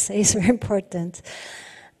redundance, I say, is very important.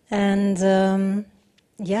 And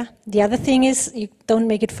yeah, the other thing is you don't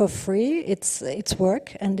make it for free. It's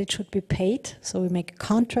work and it should be paid. So we make a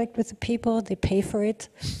contract with the people, they pay for it.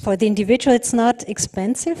 For the individual it's not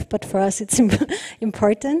expensive, but for us it's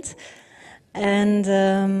important. And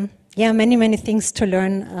yeah, many things to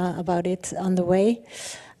learn about it on the way.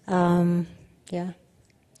 Yeah.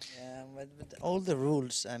 But all the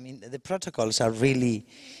rules, I mean, the protocols are really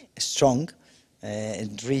strong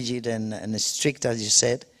and rigid and strict, as you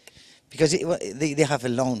said. Because they have a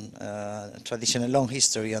long tradition, a long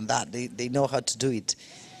history on that. They know how to do it.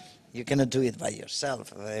 You cannot do it by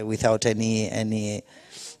yourself without any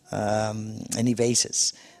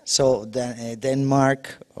basis. So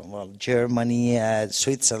Denmark, well, Germany,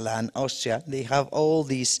 Switzerland, Austria, they have all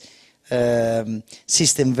these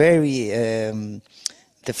system very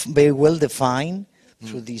well defined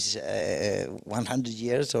through these 100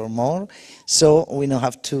 years or more. So we don't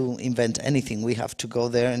have to invent anything. We have to go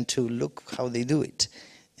there and to look how they do it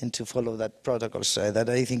and to follow that protocol. So that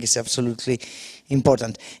I think is absolutely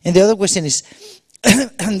important. And the other question is,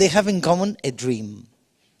 they have in common a dream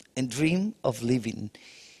of living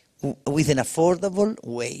with an affordable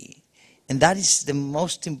way. And that is the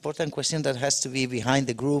most important question that has to be behind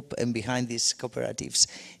the group and behind these cooperatives.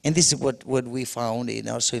 And this is what we found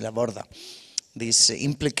also in La Borda. This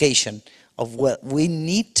implication of what we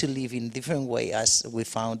need to live in different way, as we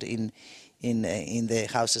found in the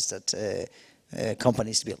houses that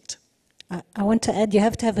companies built. I want to add, you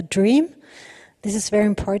have to have a dream. This is very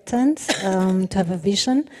important, to have a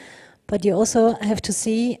vision, but you also have to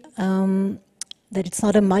see that it's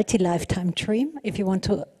not a multi-lifetime dream. If you want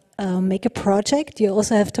to make a project, you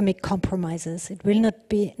also have to make compromises. It will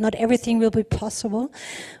not everything will be possible.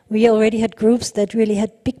 We already had groups that really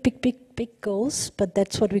had big goals, but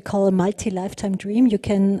that's what we call a multi-lifetime dream. You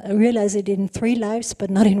can realize it in 3 lives,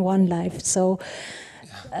 but not in 1 life. So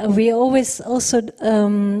we always also,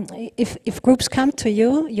 if groups come to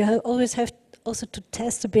you, you always have also to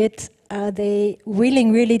test a bit, are they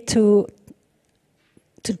willing really to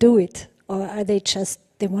do it? Or are they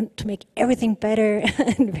they want to make everything better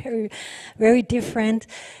and very different?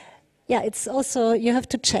 Yeah, it's also, you have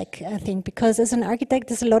to check, I think, because as an architect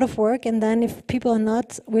there's a lot of work, and then if people are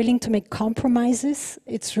not willing to make compromises,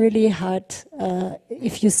 it's really hard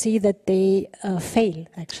if you see that they fail,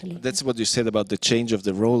 actually. That's what you said about the change of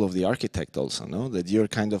the role of the architect also, no? That you're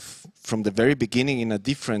kind of, from the very beginning, in a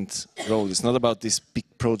different role. It's not about this big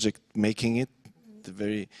project making it the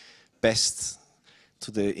very best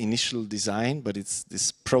to the initial design, but it's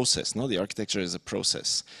this process, no? The architecture is a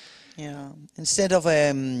process. Yeah, instead of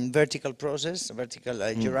a vertical process, a vertical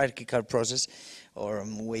hierarchical process or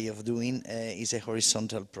way of doing, is a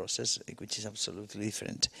horizontal process, which is absolutely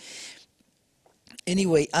different.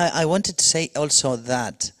 Anyway, I wanted to say also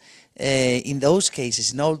that in those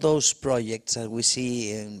cases, in all those projects that we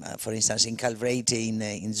see, for instance, in Calvrate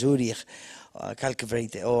in Zurich,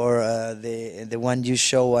 Calvrate, or the one you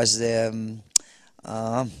show as the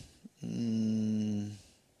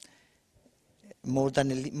more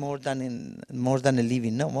than a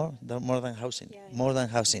living, no more than housing, yeah. More than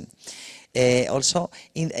housing. Also,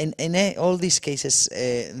 in all these cases,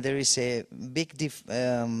 there is a big,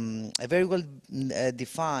 a very well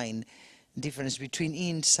defined difference between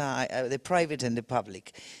inside the private and the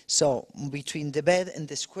public. So between the bed and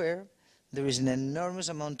the square, there is an enormous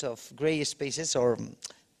amount of gray spaces or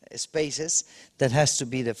spaces that has to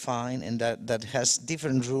be defined, and that has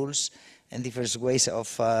different rules and different ways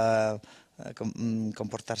of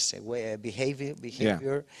comportarse,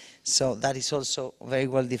 behavior. So that is also very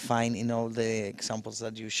well defined in all the examples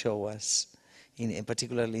that you show us,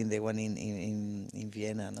 particularly in the one in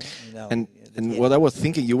Vienna. No? And what I was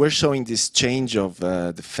thinking, you were showing this change of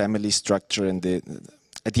the family structure and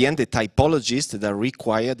at the end the typologies that are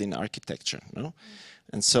required in architecture. No?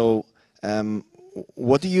 And so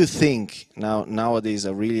what do you think nowadays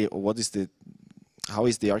are really, or how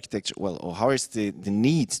is the architecture, well, or how is the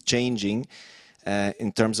needs changing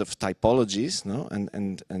in terms of typologies, no?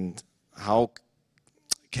 And how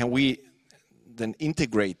can we then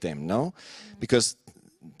integrate them, no? Because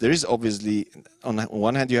there is obviously, on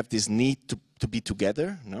one hand, you have this need to be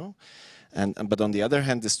together, no? But on the other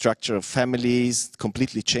hand, the structure of families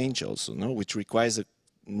completely change also, no? Which requires a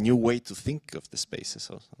new way to think of the spaces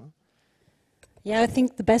also, no? Yeah, I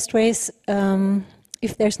think the best way is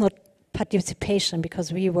if there's not participation,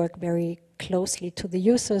 because we work very closely to the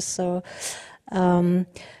users. So I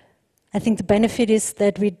think the benefit is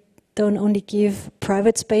that we don't only give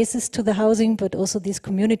private spaces to the housing, but also these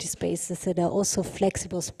community spaces that are also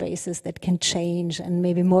flexible spaces that can change, and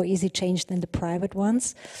maybe more easy change than the private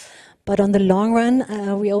ones. But on the long run,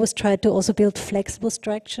 we always try to also build flexible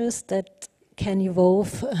structures that can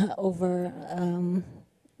evolve over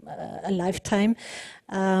a lifetime,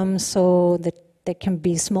 so that there can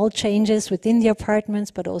be small changes within the apartments,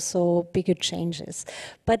 but also bigger changes.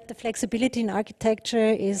 But the flexibility in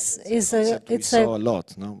architecture is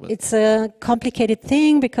a complicated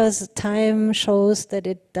thing, because time shows that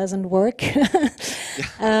it doesn't work.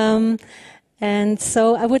 And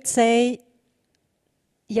so I would say,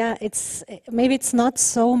 yeah, maybe it's not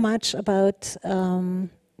so much about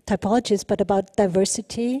typologies, but about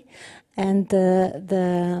diversity. And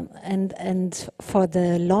for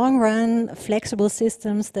the long run, flexible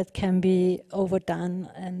systems that can be overdone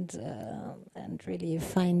and really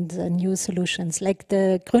find new solutions. Like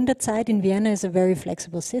the Gründerzeit in Vienna is a very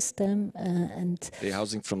flexible system, and the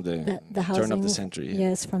housing from the housing, turn of the century. Yeah.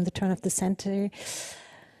 Yes, from the turn of the century.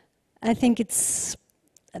 I think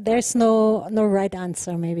there's no right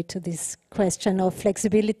answer maybe to this question of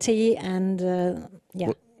flexibility and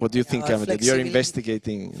yeah. What do you think, Carmen, that you're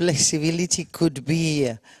investigating? Flexibility could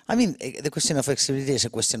be, I mean, the question of flexibility is a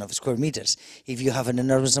question of square meters. If you have an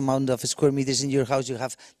enormous amount of square meters in your house, you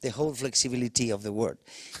have the whole flexibility of the world.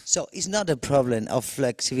 So it's not a problem of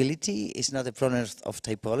flexibility, it's not a problem of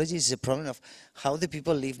typology, it's a problem of how the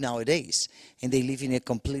people live nowadays. And they live in a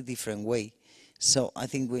completely different way. So I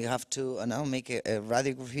think we have to now make a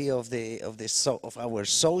radiography of our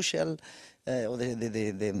social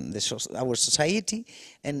our society,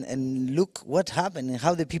 and look what happened and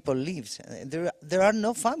how the people lived. There are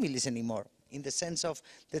no families anymore in the sense of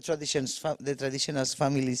the traditional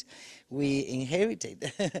families we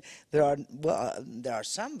inherited. There are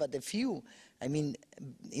some, but a few. I mean,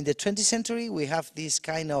 in the 20th century we have this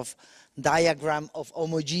kind of diagram of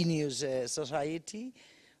homogeneous society.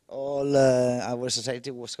 All our society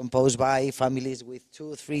was composed by families with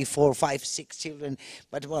 2, 3, 4, 5, 6 children,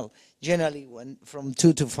 but well, generally from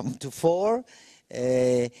 2 to 4,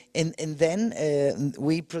 and then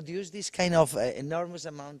we produce this kind of enormous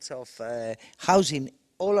amounts of housing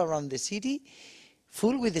all around the city,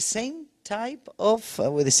 full with the same type of,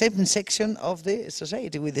 with the same section of the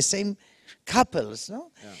society, with the same couples, no?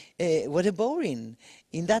 Yeah. What a boring.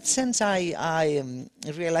 In that sense, I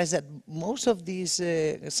realized that most of these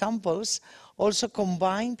samples also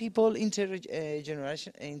combine people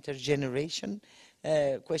intergeneration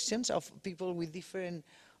questions of people with different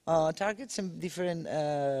targets and different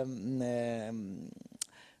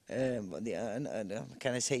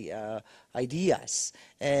can I say ideas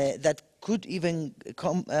that could even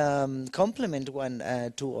complement one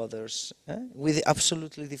to others with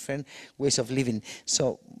absolutely different ways of living.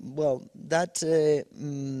 So, well, that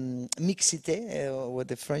mixité, what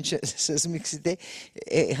the French says mixité,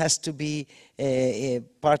 it has to be a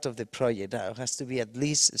part of the project. It has to be at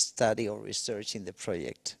least study or research in the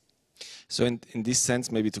project. So, in this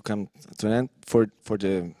sense, maybe to come to an end, for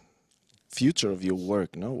the future of your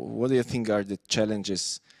work, no? What do you think are the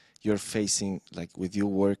challenges you're facing, like with your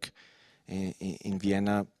work in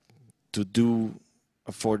Vienna, to do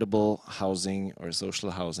affordable housing or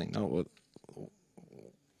social housing? No?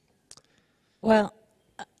 Well,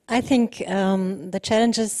 I think the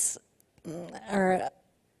challenges are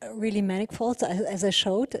really manifold, as I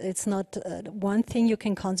showed. It's not one thing you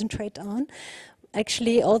can concentrate on.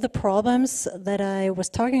 Actually, all the problems that I was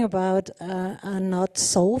talking about are not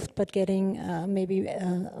solved, but getting maybe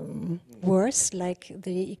worse, like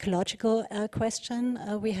the ecological question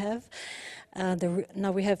we have.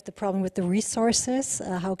 Now we have the problem with the resources.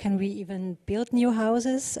 How can we even build new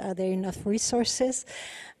houses? Are there enough resources?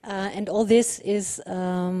 And all this is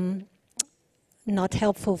not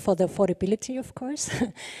helpful for the affordability, of course.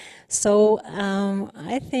 So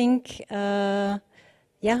I think,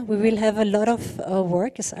 yeah, we will have a lot of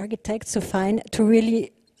work as architects to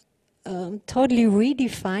really totally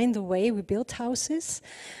redefine the way we build houses,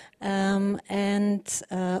 and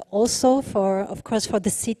also of course, for the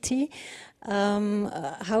city.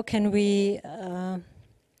 How can we,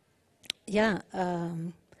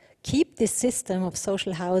 keep this system of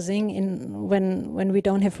social housing when we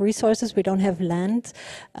don't have resources, we don't have land,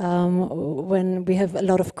 when we have a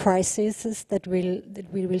lot of crises that we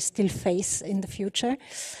will still face in the future,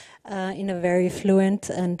 in a very fluent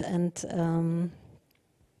and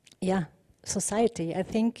society. I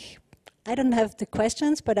think I don't have the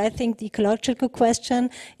questions, but I think the ecological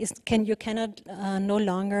question is: you cannot no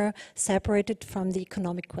longer separate it from the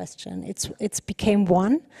economic question. It's became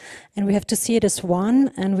one, and we have to see it as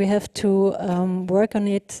one, and we have to work on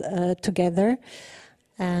it together.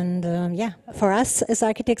 And for us as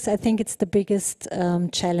architects, I think it's the biggest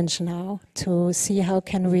challenge now to see how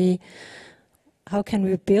can we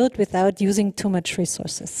build without using too much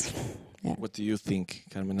resources. Yeah. What do you think,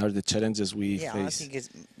 Carmen? Are the challenges we face? I think it's,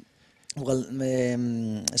 well,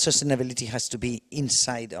 sustainability has to be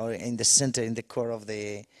inside or in the center, in the core of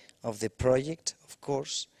the project, of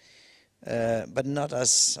course, but not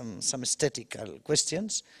as some aesthetical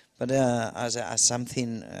questions, but as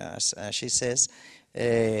something, as she says,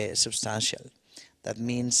 substantial. That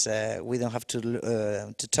means we don't have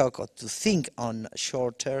to talk or to think on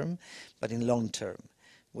short term, but in long term.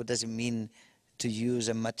 What does it mean to use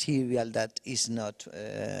a material that is not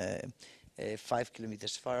 5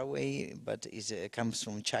 kilometers far away, but comes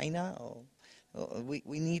from China?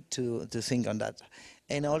 We need to think on that.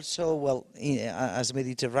 And also, well, as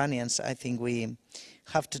Mediterraneans, I think we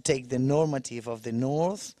have to take the normative of the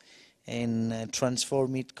north and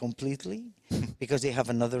transform it completely, because they have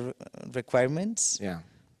another requirements,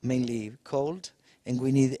 mainly cold, and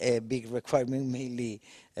we need a big requirement, mainly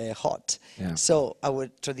hot. Yeah. So our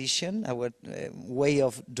tradition, our way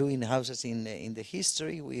of doing houses in the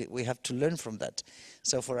history, we have to learn from that.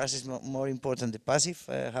 So for us, it's more important the passive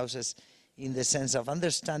houses, in the sense of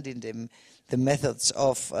understanding the methods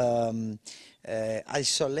of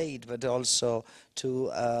isolate, but also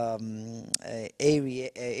to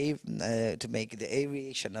to make the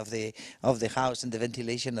aeration of the house and the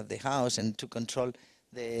ventilation of the house, and to control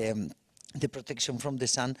the protection from the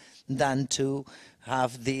sun, than to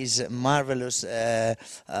have these marvelous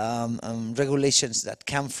regulations that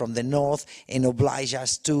come from the north and oblige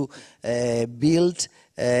us to build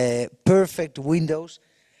perfect windows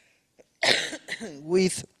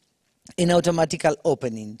with an automatical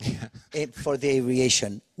opening for the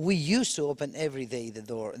aeration. We used to open every day the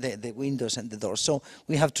door, the windows and the doors. So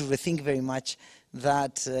we have to rethink very much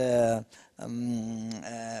that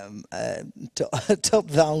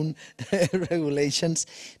top-down regulations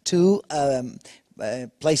to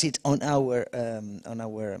place it on our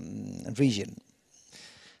region.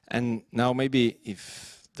 And now maybe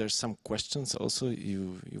if there's some questions also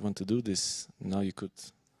you want to do this, now you could.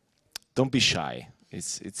 Don't be shy.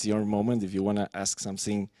 It's your moment. If you want to ask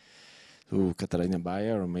something to Katharina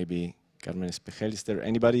Bayer or maybe Carmen Espegel, is there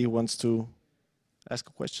anybody who wants to ask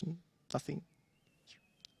a question? Nothing?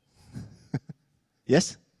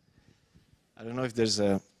 Yes? I don't know if there's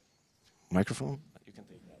a microphone. You can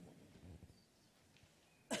take that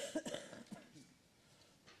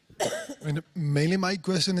one. I mean, mainly my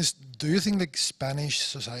question is, do you think the Spanish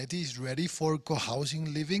society is ready for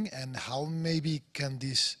co-housing living, and how maybe can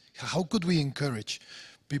this, how could we encourage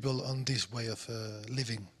people on this way of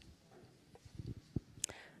living?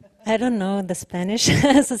 I don't know the Spanish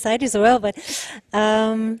society so well, but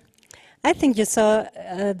I think you saw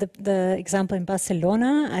the example in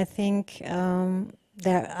Barcelona. I think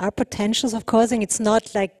there are potentials of co-housing. It's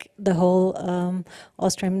not like the whole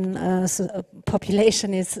Austrian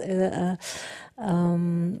population is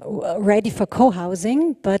ready for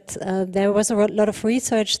co-housing, but there was a lot of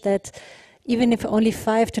research that even if only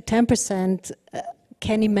 5 to 10%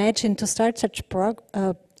 can imagine to start such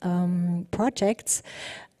projects,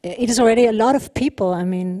 it is already a lot of people. I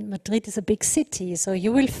mean, Madrid is a big city, so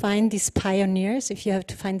you will find these pioneers, if you have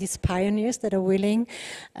to find these pioneers that are willing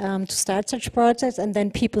to start such projects, and then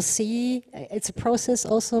people see, it's a process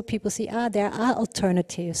also, people see, there are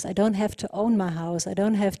alternatives. I don't have to own my house, I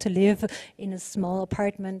don't have to live in a small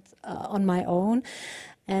apartment on my own.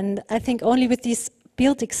 And I think only with these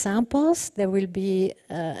build examples, there will be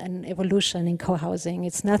an evolution in co-housing.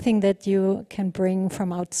 It's nothing that you can bring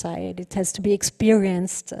from outside. It has to be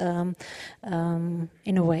experienced in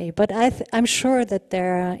a way. But I'm sure that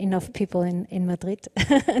there are enough people in Madrid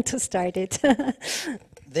to start it.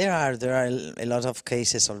 There are a lot of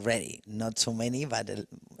cases already, not so many, but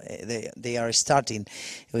they are starting.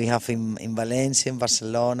 We have in Valencia, in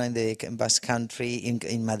Barcelona, in the Basque Country,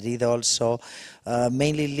 in Madrid also,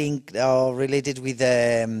 mainly linked or related with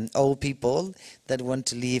old people that want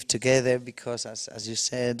to live together because, as you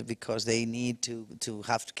said, because they need to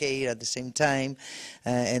have care at the same time,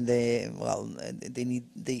 and they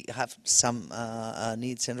have some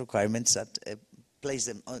needs and requirements that place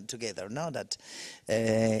them together. Now that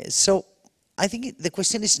so I think the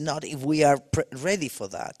question is not if we are ready for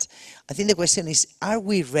that. I think the question is, are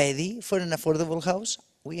we ready for an affordable house?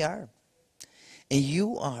 We are. And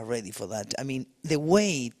you are ready for that. I mean, the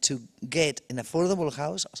way to get an affordable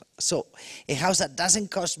house, so a house that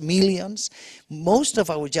doesn't cost millions, most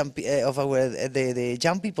of our the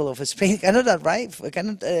young people of Spain cannot arrive,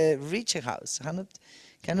 cannot reach a house,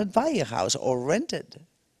 cannot buy a house or rent it.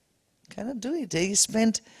 Cannot do it. They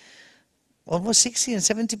spend almost 60 and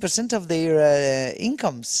 70% of their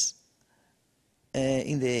incomes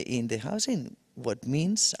in the housing. What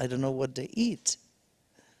means I don't know what they eat.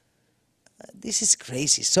 This is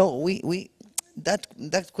crazy. So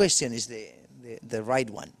that question is the right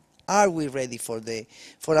one. Are we ready for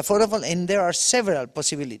affordable? And there are several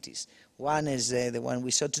possibilities. One is the one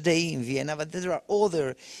we saw today in Vienna, but there are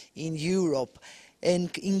other in Europe.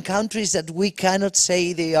 And in countries that we cannot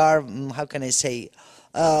say they are, how can I say,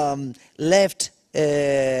 left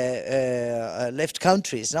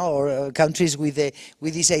countries, no? Or countries with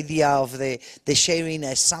this idea of the sharing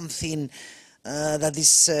as something that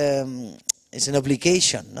is an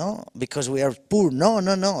obligation, no? Because we are poor. No.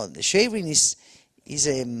 The sharing is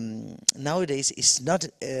nowadays is not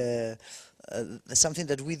something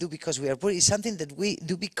that we do because we are poor. It's something that we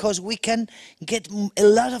do because we can get a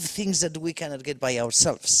lot of things that we cannot get by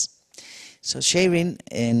ourselves. So sharing,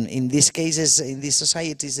 in these cases, in these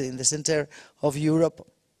societies in the center of Europe,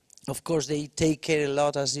 of course, they take care a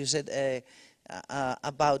lot, as you said,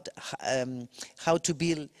 about how to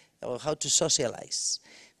build or how to socialize.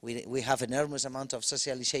 We have an enormous amount of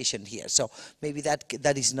socialization here, so maybe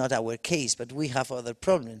that is not our case, but we have other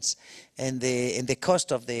problems, and the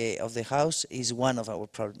cost of the house is one of our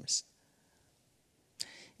problems.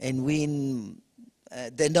 And we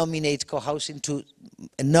denominate co-housing to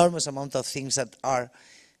enormous amount of things that are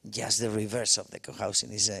just the reverse of the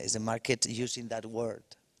co-housing. Is a market using that word.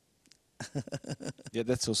 Yeah,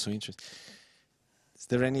 that's also interesting. Is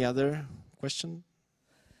there any other question?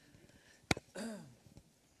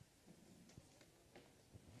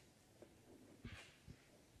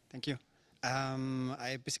 Thank you.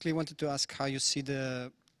 I basically wanted to ask how you see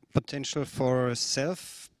the potential for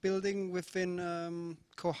self-building within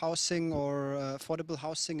co-housing or affordable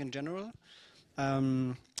housing in general.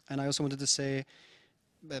 And I also wanted to say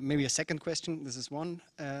maybe a second question. This is one.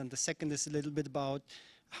 And the second is a little bit about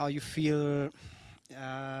how you feel.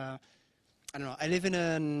 I don't know. I live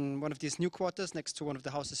in one of these new quarters next to one of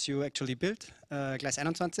the houses you actually built, Gleis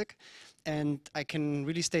 21. And I can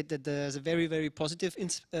really state that there's a very, very positive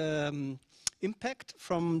impact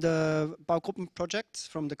from the Baugruppen projects,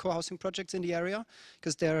 from the co-housing projects in the area,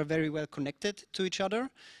 because they are very well connected to each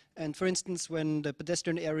other. And for instance, when the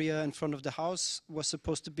pedestrian area in front of the house was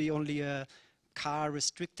supposed to be only a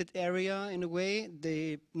car-restricted area in a way,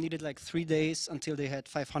 they needed like 3 days until they had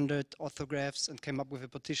 500 orthographs and came up with a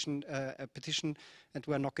petition and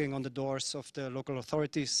were knocking on the doors of the local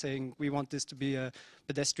authorities saying, we want this to be a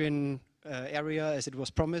pedestrian area as it was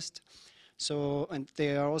promised. So, and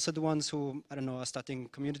they are also the ones who, I don't know, are starting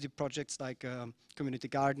community projects like community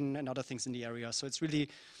garden and other things in the area. So it's really,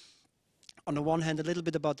 on the one hand, a little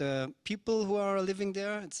bit about the people who are living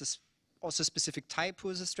there. It's also a specific type who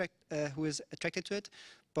is attracted to it,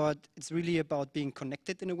 but it's really about being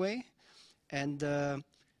connected in a way. And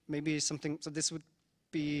maybe something, so this would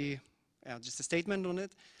be just a statement on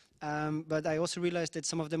it. But I also realized that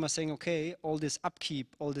some of them are saying, okay, all this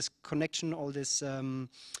upkeep, all this connection, all this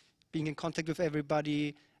being in contact with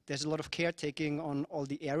everybody, there's a lot of caretaking on all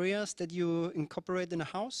the areas that you incorporate in a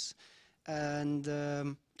house. And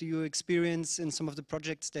do you experience in some of the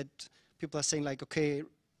projects that people are saying like, okay,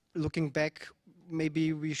 looking back,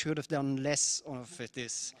 maybe we should have done less of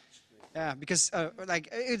this? Yeah, because like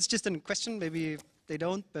it's just a question, maybe they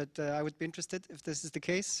don't, but I would be interested if this is the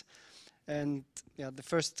case. And yeah, the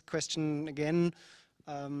first question again,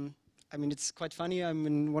 I mean, it's quite funny. I'm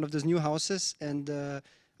in one of those new houses, and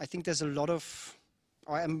I think there's a lot of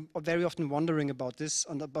I'm very often wondering about this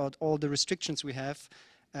and about all the restrictions we have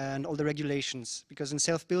and all the regulations. Because in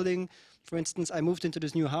self-building, for instance, I moved into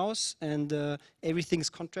this new house and everything's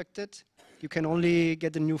contracted. You can only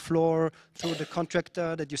get a new floor through the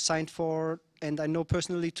contractor that you signed for. And I know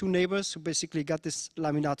personally 2 neighbors who basically got this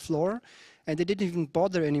laminate floor, and they didn't even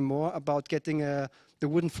bother anymore about getting the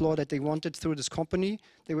wooden floor that they wanted through this company.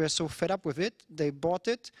 They were so fed up with it, they bought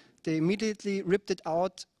it, they immediately ripped it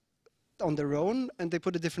out on their own, and they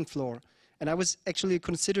put a different floor. And I was actually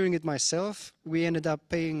considering it myself. We ended up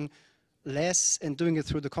paying less and doing it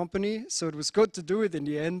through the company, so it was good to do it in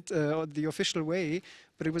the end, the official way,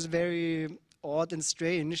 but it was very odd and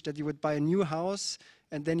strange that you would buy a new house,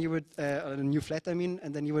 and then you would, a new flat I mean,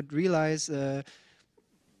 and then you would realize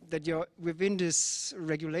that you're within this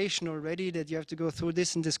regulation already, that you have to go through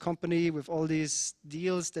this and this company with all these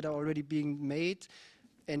deals that are already being made,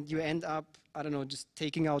 and you end up, I don't know, just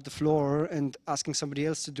taking out the floor and asking somebody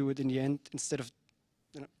else to do it in the end instead of,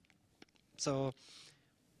 you know. So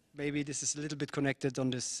maybe this is a little bit connected on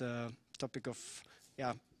this topic of,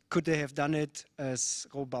 yeah, could they have done it as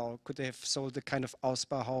Rohbau? Could they have sold the kind of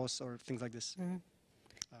Ausbauhaus or things like this? Mm.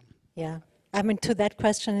 Yeah, I mean, to that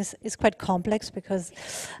question is quite complex because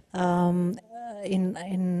in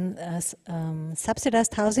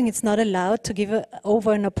subsidized housing, it's not allowed to give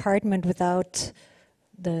over an apartment without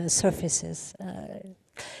the surfaces.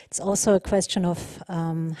 It's also a question of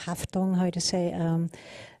Haftung, how to say,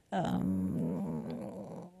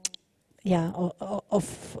 yeah,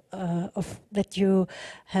 of that you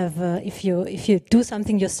have. If you do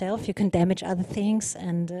something yourself, you can damage other things,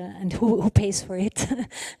 and who pays for it,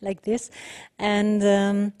 like this, and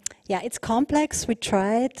yeah, it's complex. We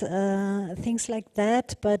tried things like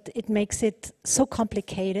that, but it makes it so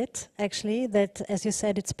complicated, actually, that, as you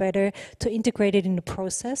said, it's better to integrate it in the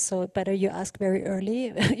process. So better you ask very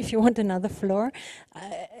early if you want another floor.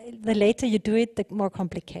 The later you do it, the more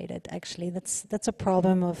complicated, actually. That's a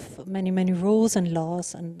problem of many rules and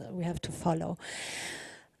laws, and we have to follow.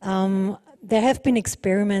 There have been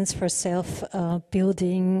experiments for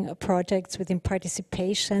self-building projects within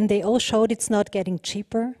participation. They all showed it's not getting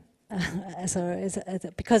cheaper.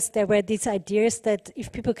 Because there were these ideas that if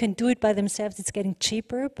people can do it by themselves, it's getting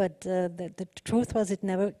cheaper, but the truth was it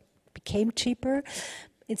never became cheaper.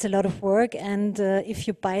 It's a lot of work, and if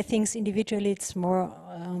you buy things individually, it's more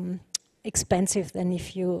expensive than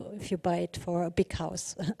if you buy it for a big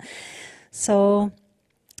house. So,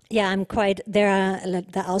 yeah, there are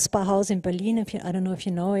like the Ausbauhaus in Berlin, I don't know if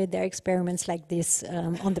you know it, there are experiments like this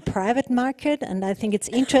on the private market, and I think it's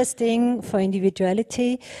interesting for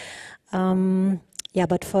individuality. Yeah,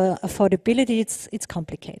 but for affordability, it's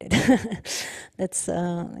complicated. That's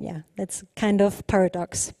that's kind of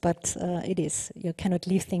paradox, but it is. You cannot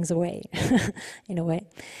leave things away, in a way.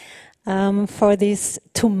 For this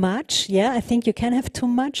too much, yeah, I think you can have too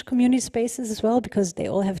much community spaces as well, because they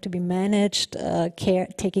all have to be managed,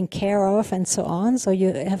 taken care of, and so on. So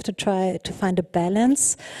you have to try to find a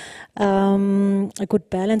balance, a good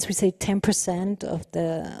balance. We say 10% of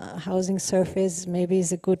the housing surface maybe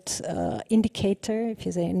is a good indicator, if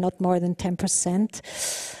you say not more than 10%.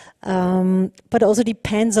 But also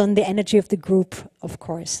depends on the energy of the group, of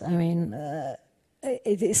course. I mean,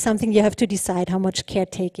 it is something you have to decide. How much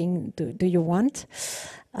caretaking do you want?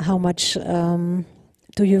 How much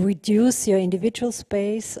do you reduce your individual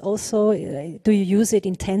space? Also, do you use it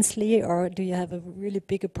intensely, or do you have a really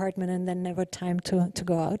big apartment and then never time to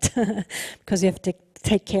go out because you have to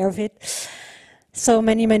take care of it? So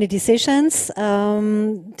many decisions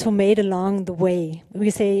to made along the way. We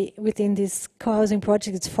say within this co-housing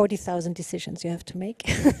project, it's 40,000 decisions you have to make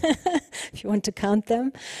if you want to count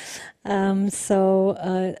them.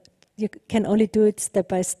 So you can only do it step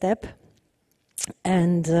by step.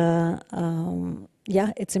 And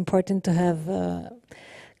yeah, it's important to have a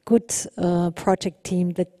good project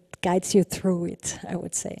team that guides you through it, I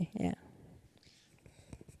would say, yeah.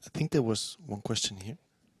 I think there was one question here.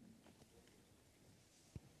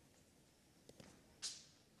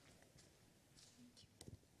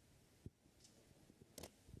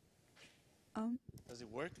 Does it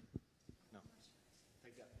work? No.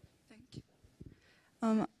 Take that. Thank you.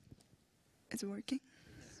 It's working?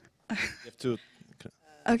 You have to...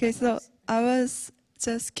 Okay, so I was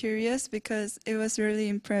just curious because it was really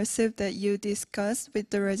impressive that you discussed with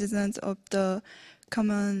the residents of the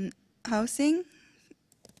common housing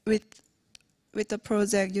with the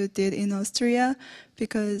project you did in Austria,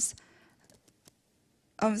 because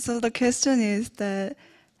so the question is that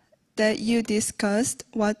you discussed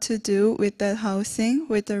what to do with that housing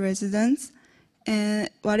with the residents, and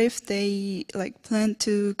what if they like plan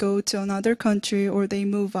to go to another country or they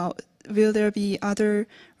move out will there be other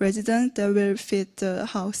residents that will fit the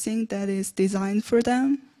housing that is designed for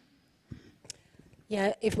them?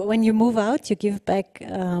 Yeah, when you move out, you give back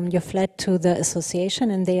your flat to the association,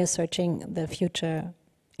 and they are searching the future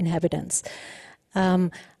inhabitants.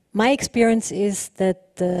 My experience is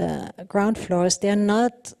that the ground floors, they're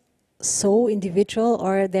not so individual,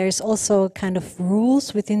 or there's also kind of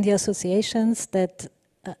rules within the associations that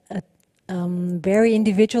very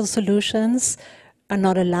individual solutions are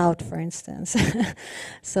not allowed, for instance.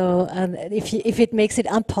 So if it makes it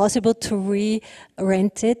impossible to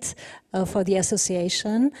re-rent it for the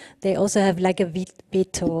association, they also have like a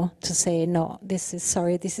veto to say, no, this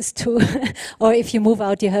is too, or if you move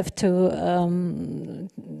out, you have to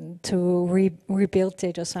rebuild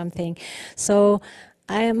it or something. So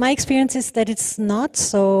my experience is that it's not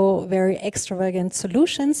so very extravagant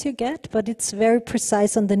solutions you get, but it's very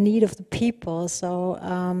precise on the need of the people. So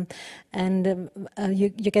you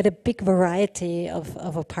get a big variety of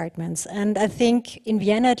apartments. And I think in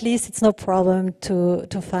Vienna, at least, it's no problem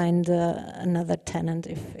to find another tenant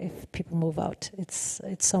if people move out. It's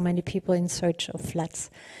so many people in search of flats.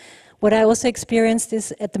 What I also experienced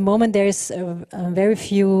is at the moment there is very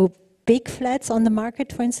few big flats on the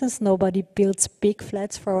market, for instance. Nobody builds big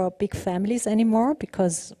flats for big families anymore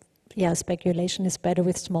because, yeah, speculation is better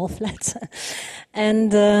with small flats.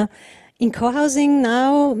 And in co-housing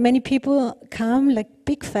now, many people come, like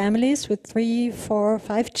big families with 3, 4,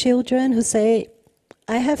 5 children who say,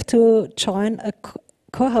 I have to join a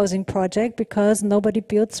co-housing project because nobody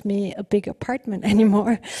builds me a big apartment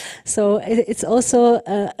anymore. So it's also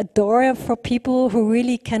a door for people who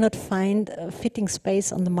really cannot find a fitting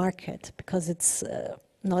space on the market because it's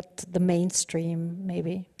not the mainstream,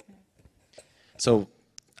 maybe. So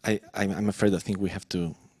I'm afraid I think we have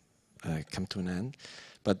to come to an end.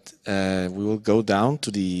 But we will go down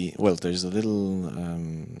to the, well, there's a little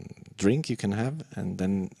drink you can have, and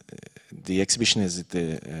then the exhibition is at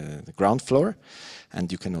the ground floor,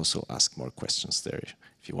 and you can also ask more questions there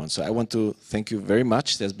if you want. So I want to thank you very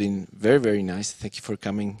much. That's been very, very nice. Thank you for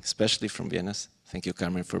coming, especially from Vienna. Thank you,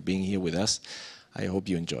 Carmen, for being here with us. I hope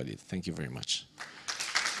you enjoyed it. Thank you very much.